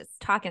I was just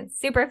talking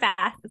super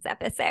fast this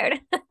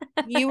episode.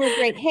 You were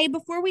great. Hey,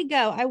 before we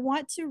go, I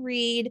want to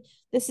read,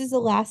 this is a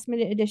last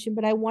minute edition,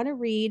 but I want to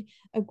read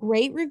a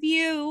great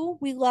review.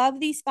 We love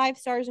these 5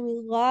 stars and we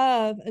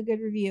love a good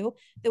review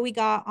that we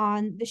got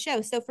on the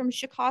show. So from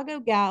Chicago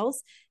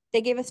Gals,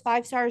 they gave us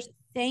 5 stars.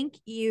 Thank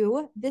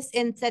you. This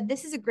and said,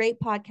 this is a great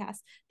podcast.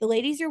 The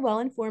ladies are well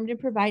informed and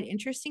provide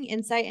interesting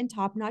insight and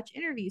top-notch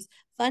interviews.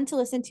 Fun to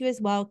listen to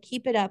as well.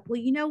 Keep it up. Well,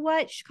 you know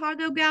what,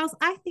 Chicago Gals,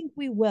 I think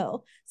we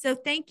will. So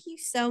thank you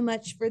so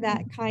much for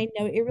that kind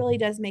note. It really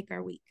does make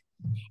our week.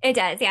 It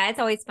does. Yeah. It's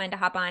always fun to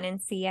hop on and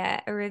see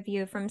a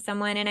review from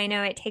someone. And I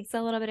know it takes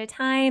a little bit of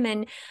time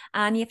and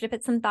you have to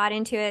put some thought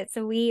into it.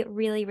 So we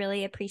really,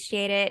 really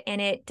appreciate it. And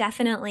it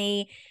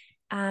definitely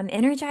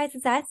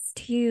energizes us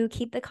to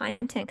keep the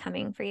content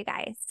coming for you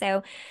guys.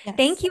 So yes.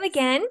 Thank you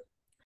again.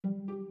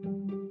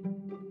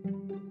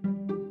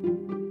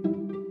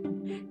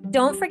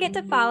 Don't forget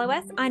to follow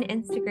us on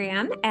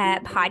Instagram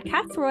at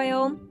Podcast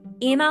Royal.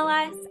 Email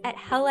us at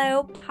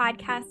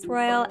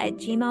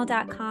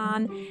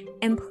hellopodcastroyal@gmail.com.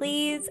 And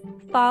please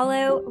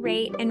follow,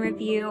 rate, and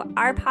review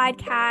our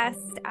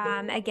podcast.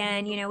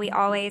 Again, we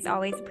always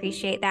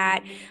appreciate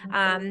that.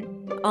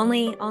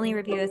 Only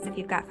review us if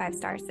you've got 5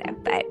 stars though.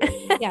 But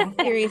yeah,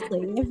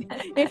 seriously.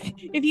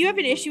 If you have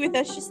an issue with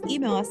us, just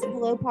email us at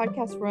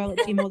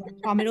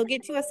hellopodcastroyal@gmail.com. It'll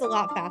get to us a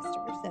lot faster.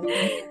 So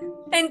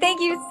and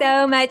thank you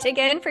so much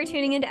again for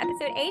tuning into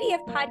episode 80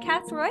 of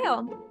Podcast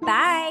Royal.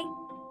 Bye.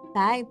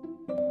 Bye.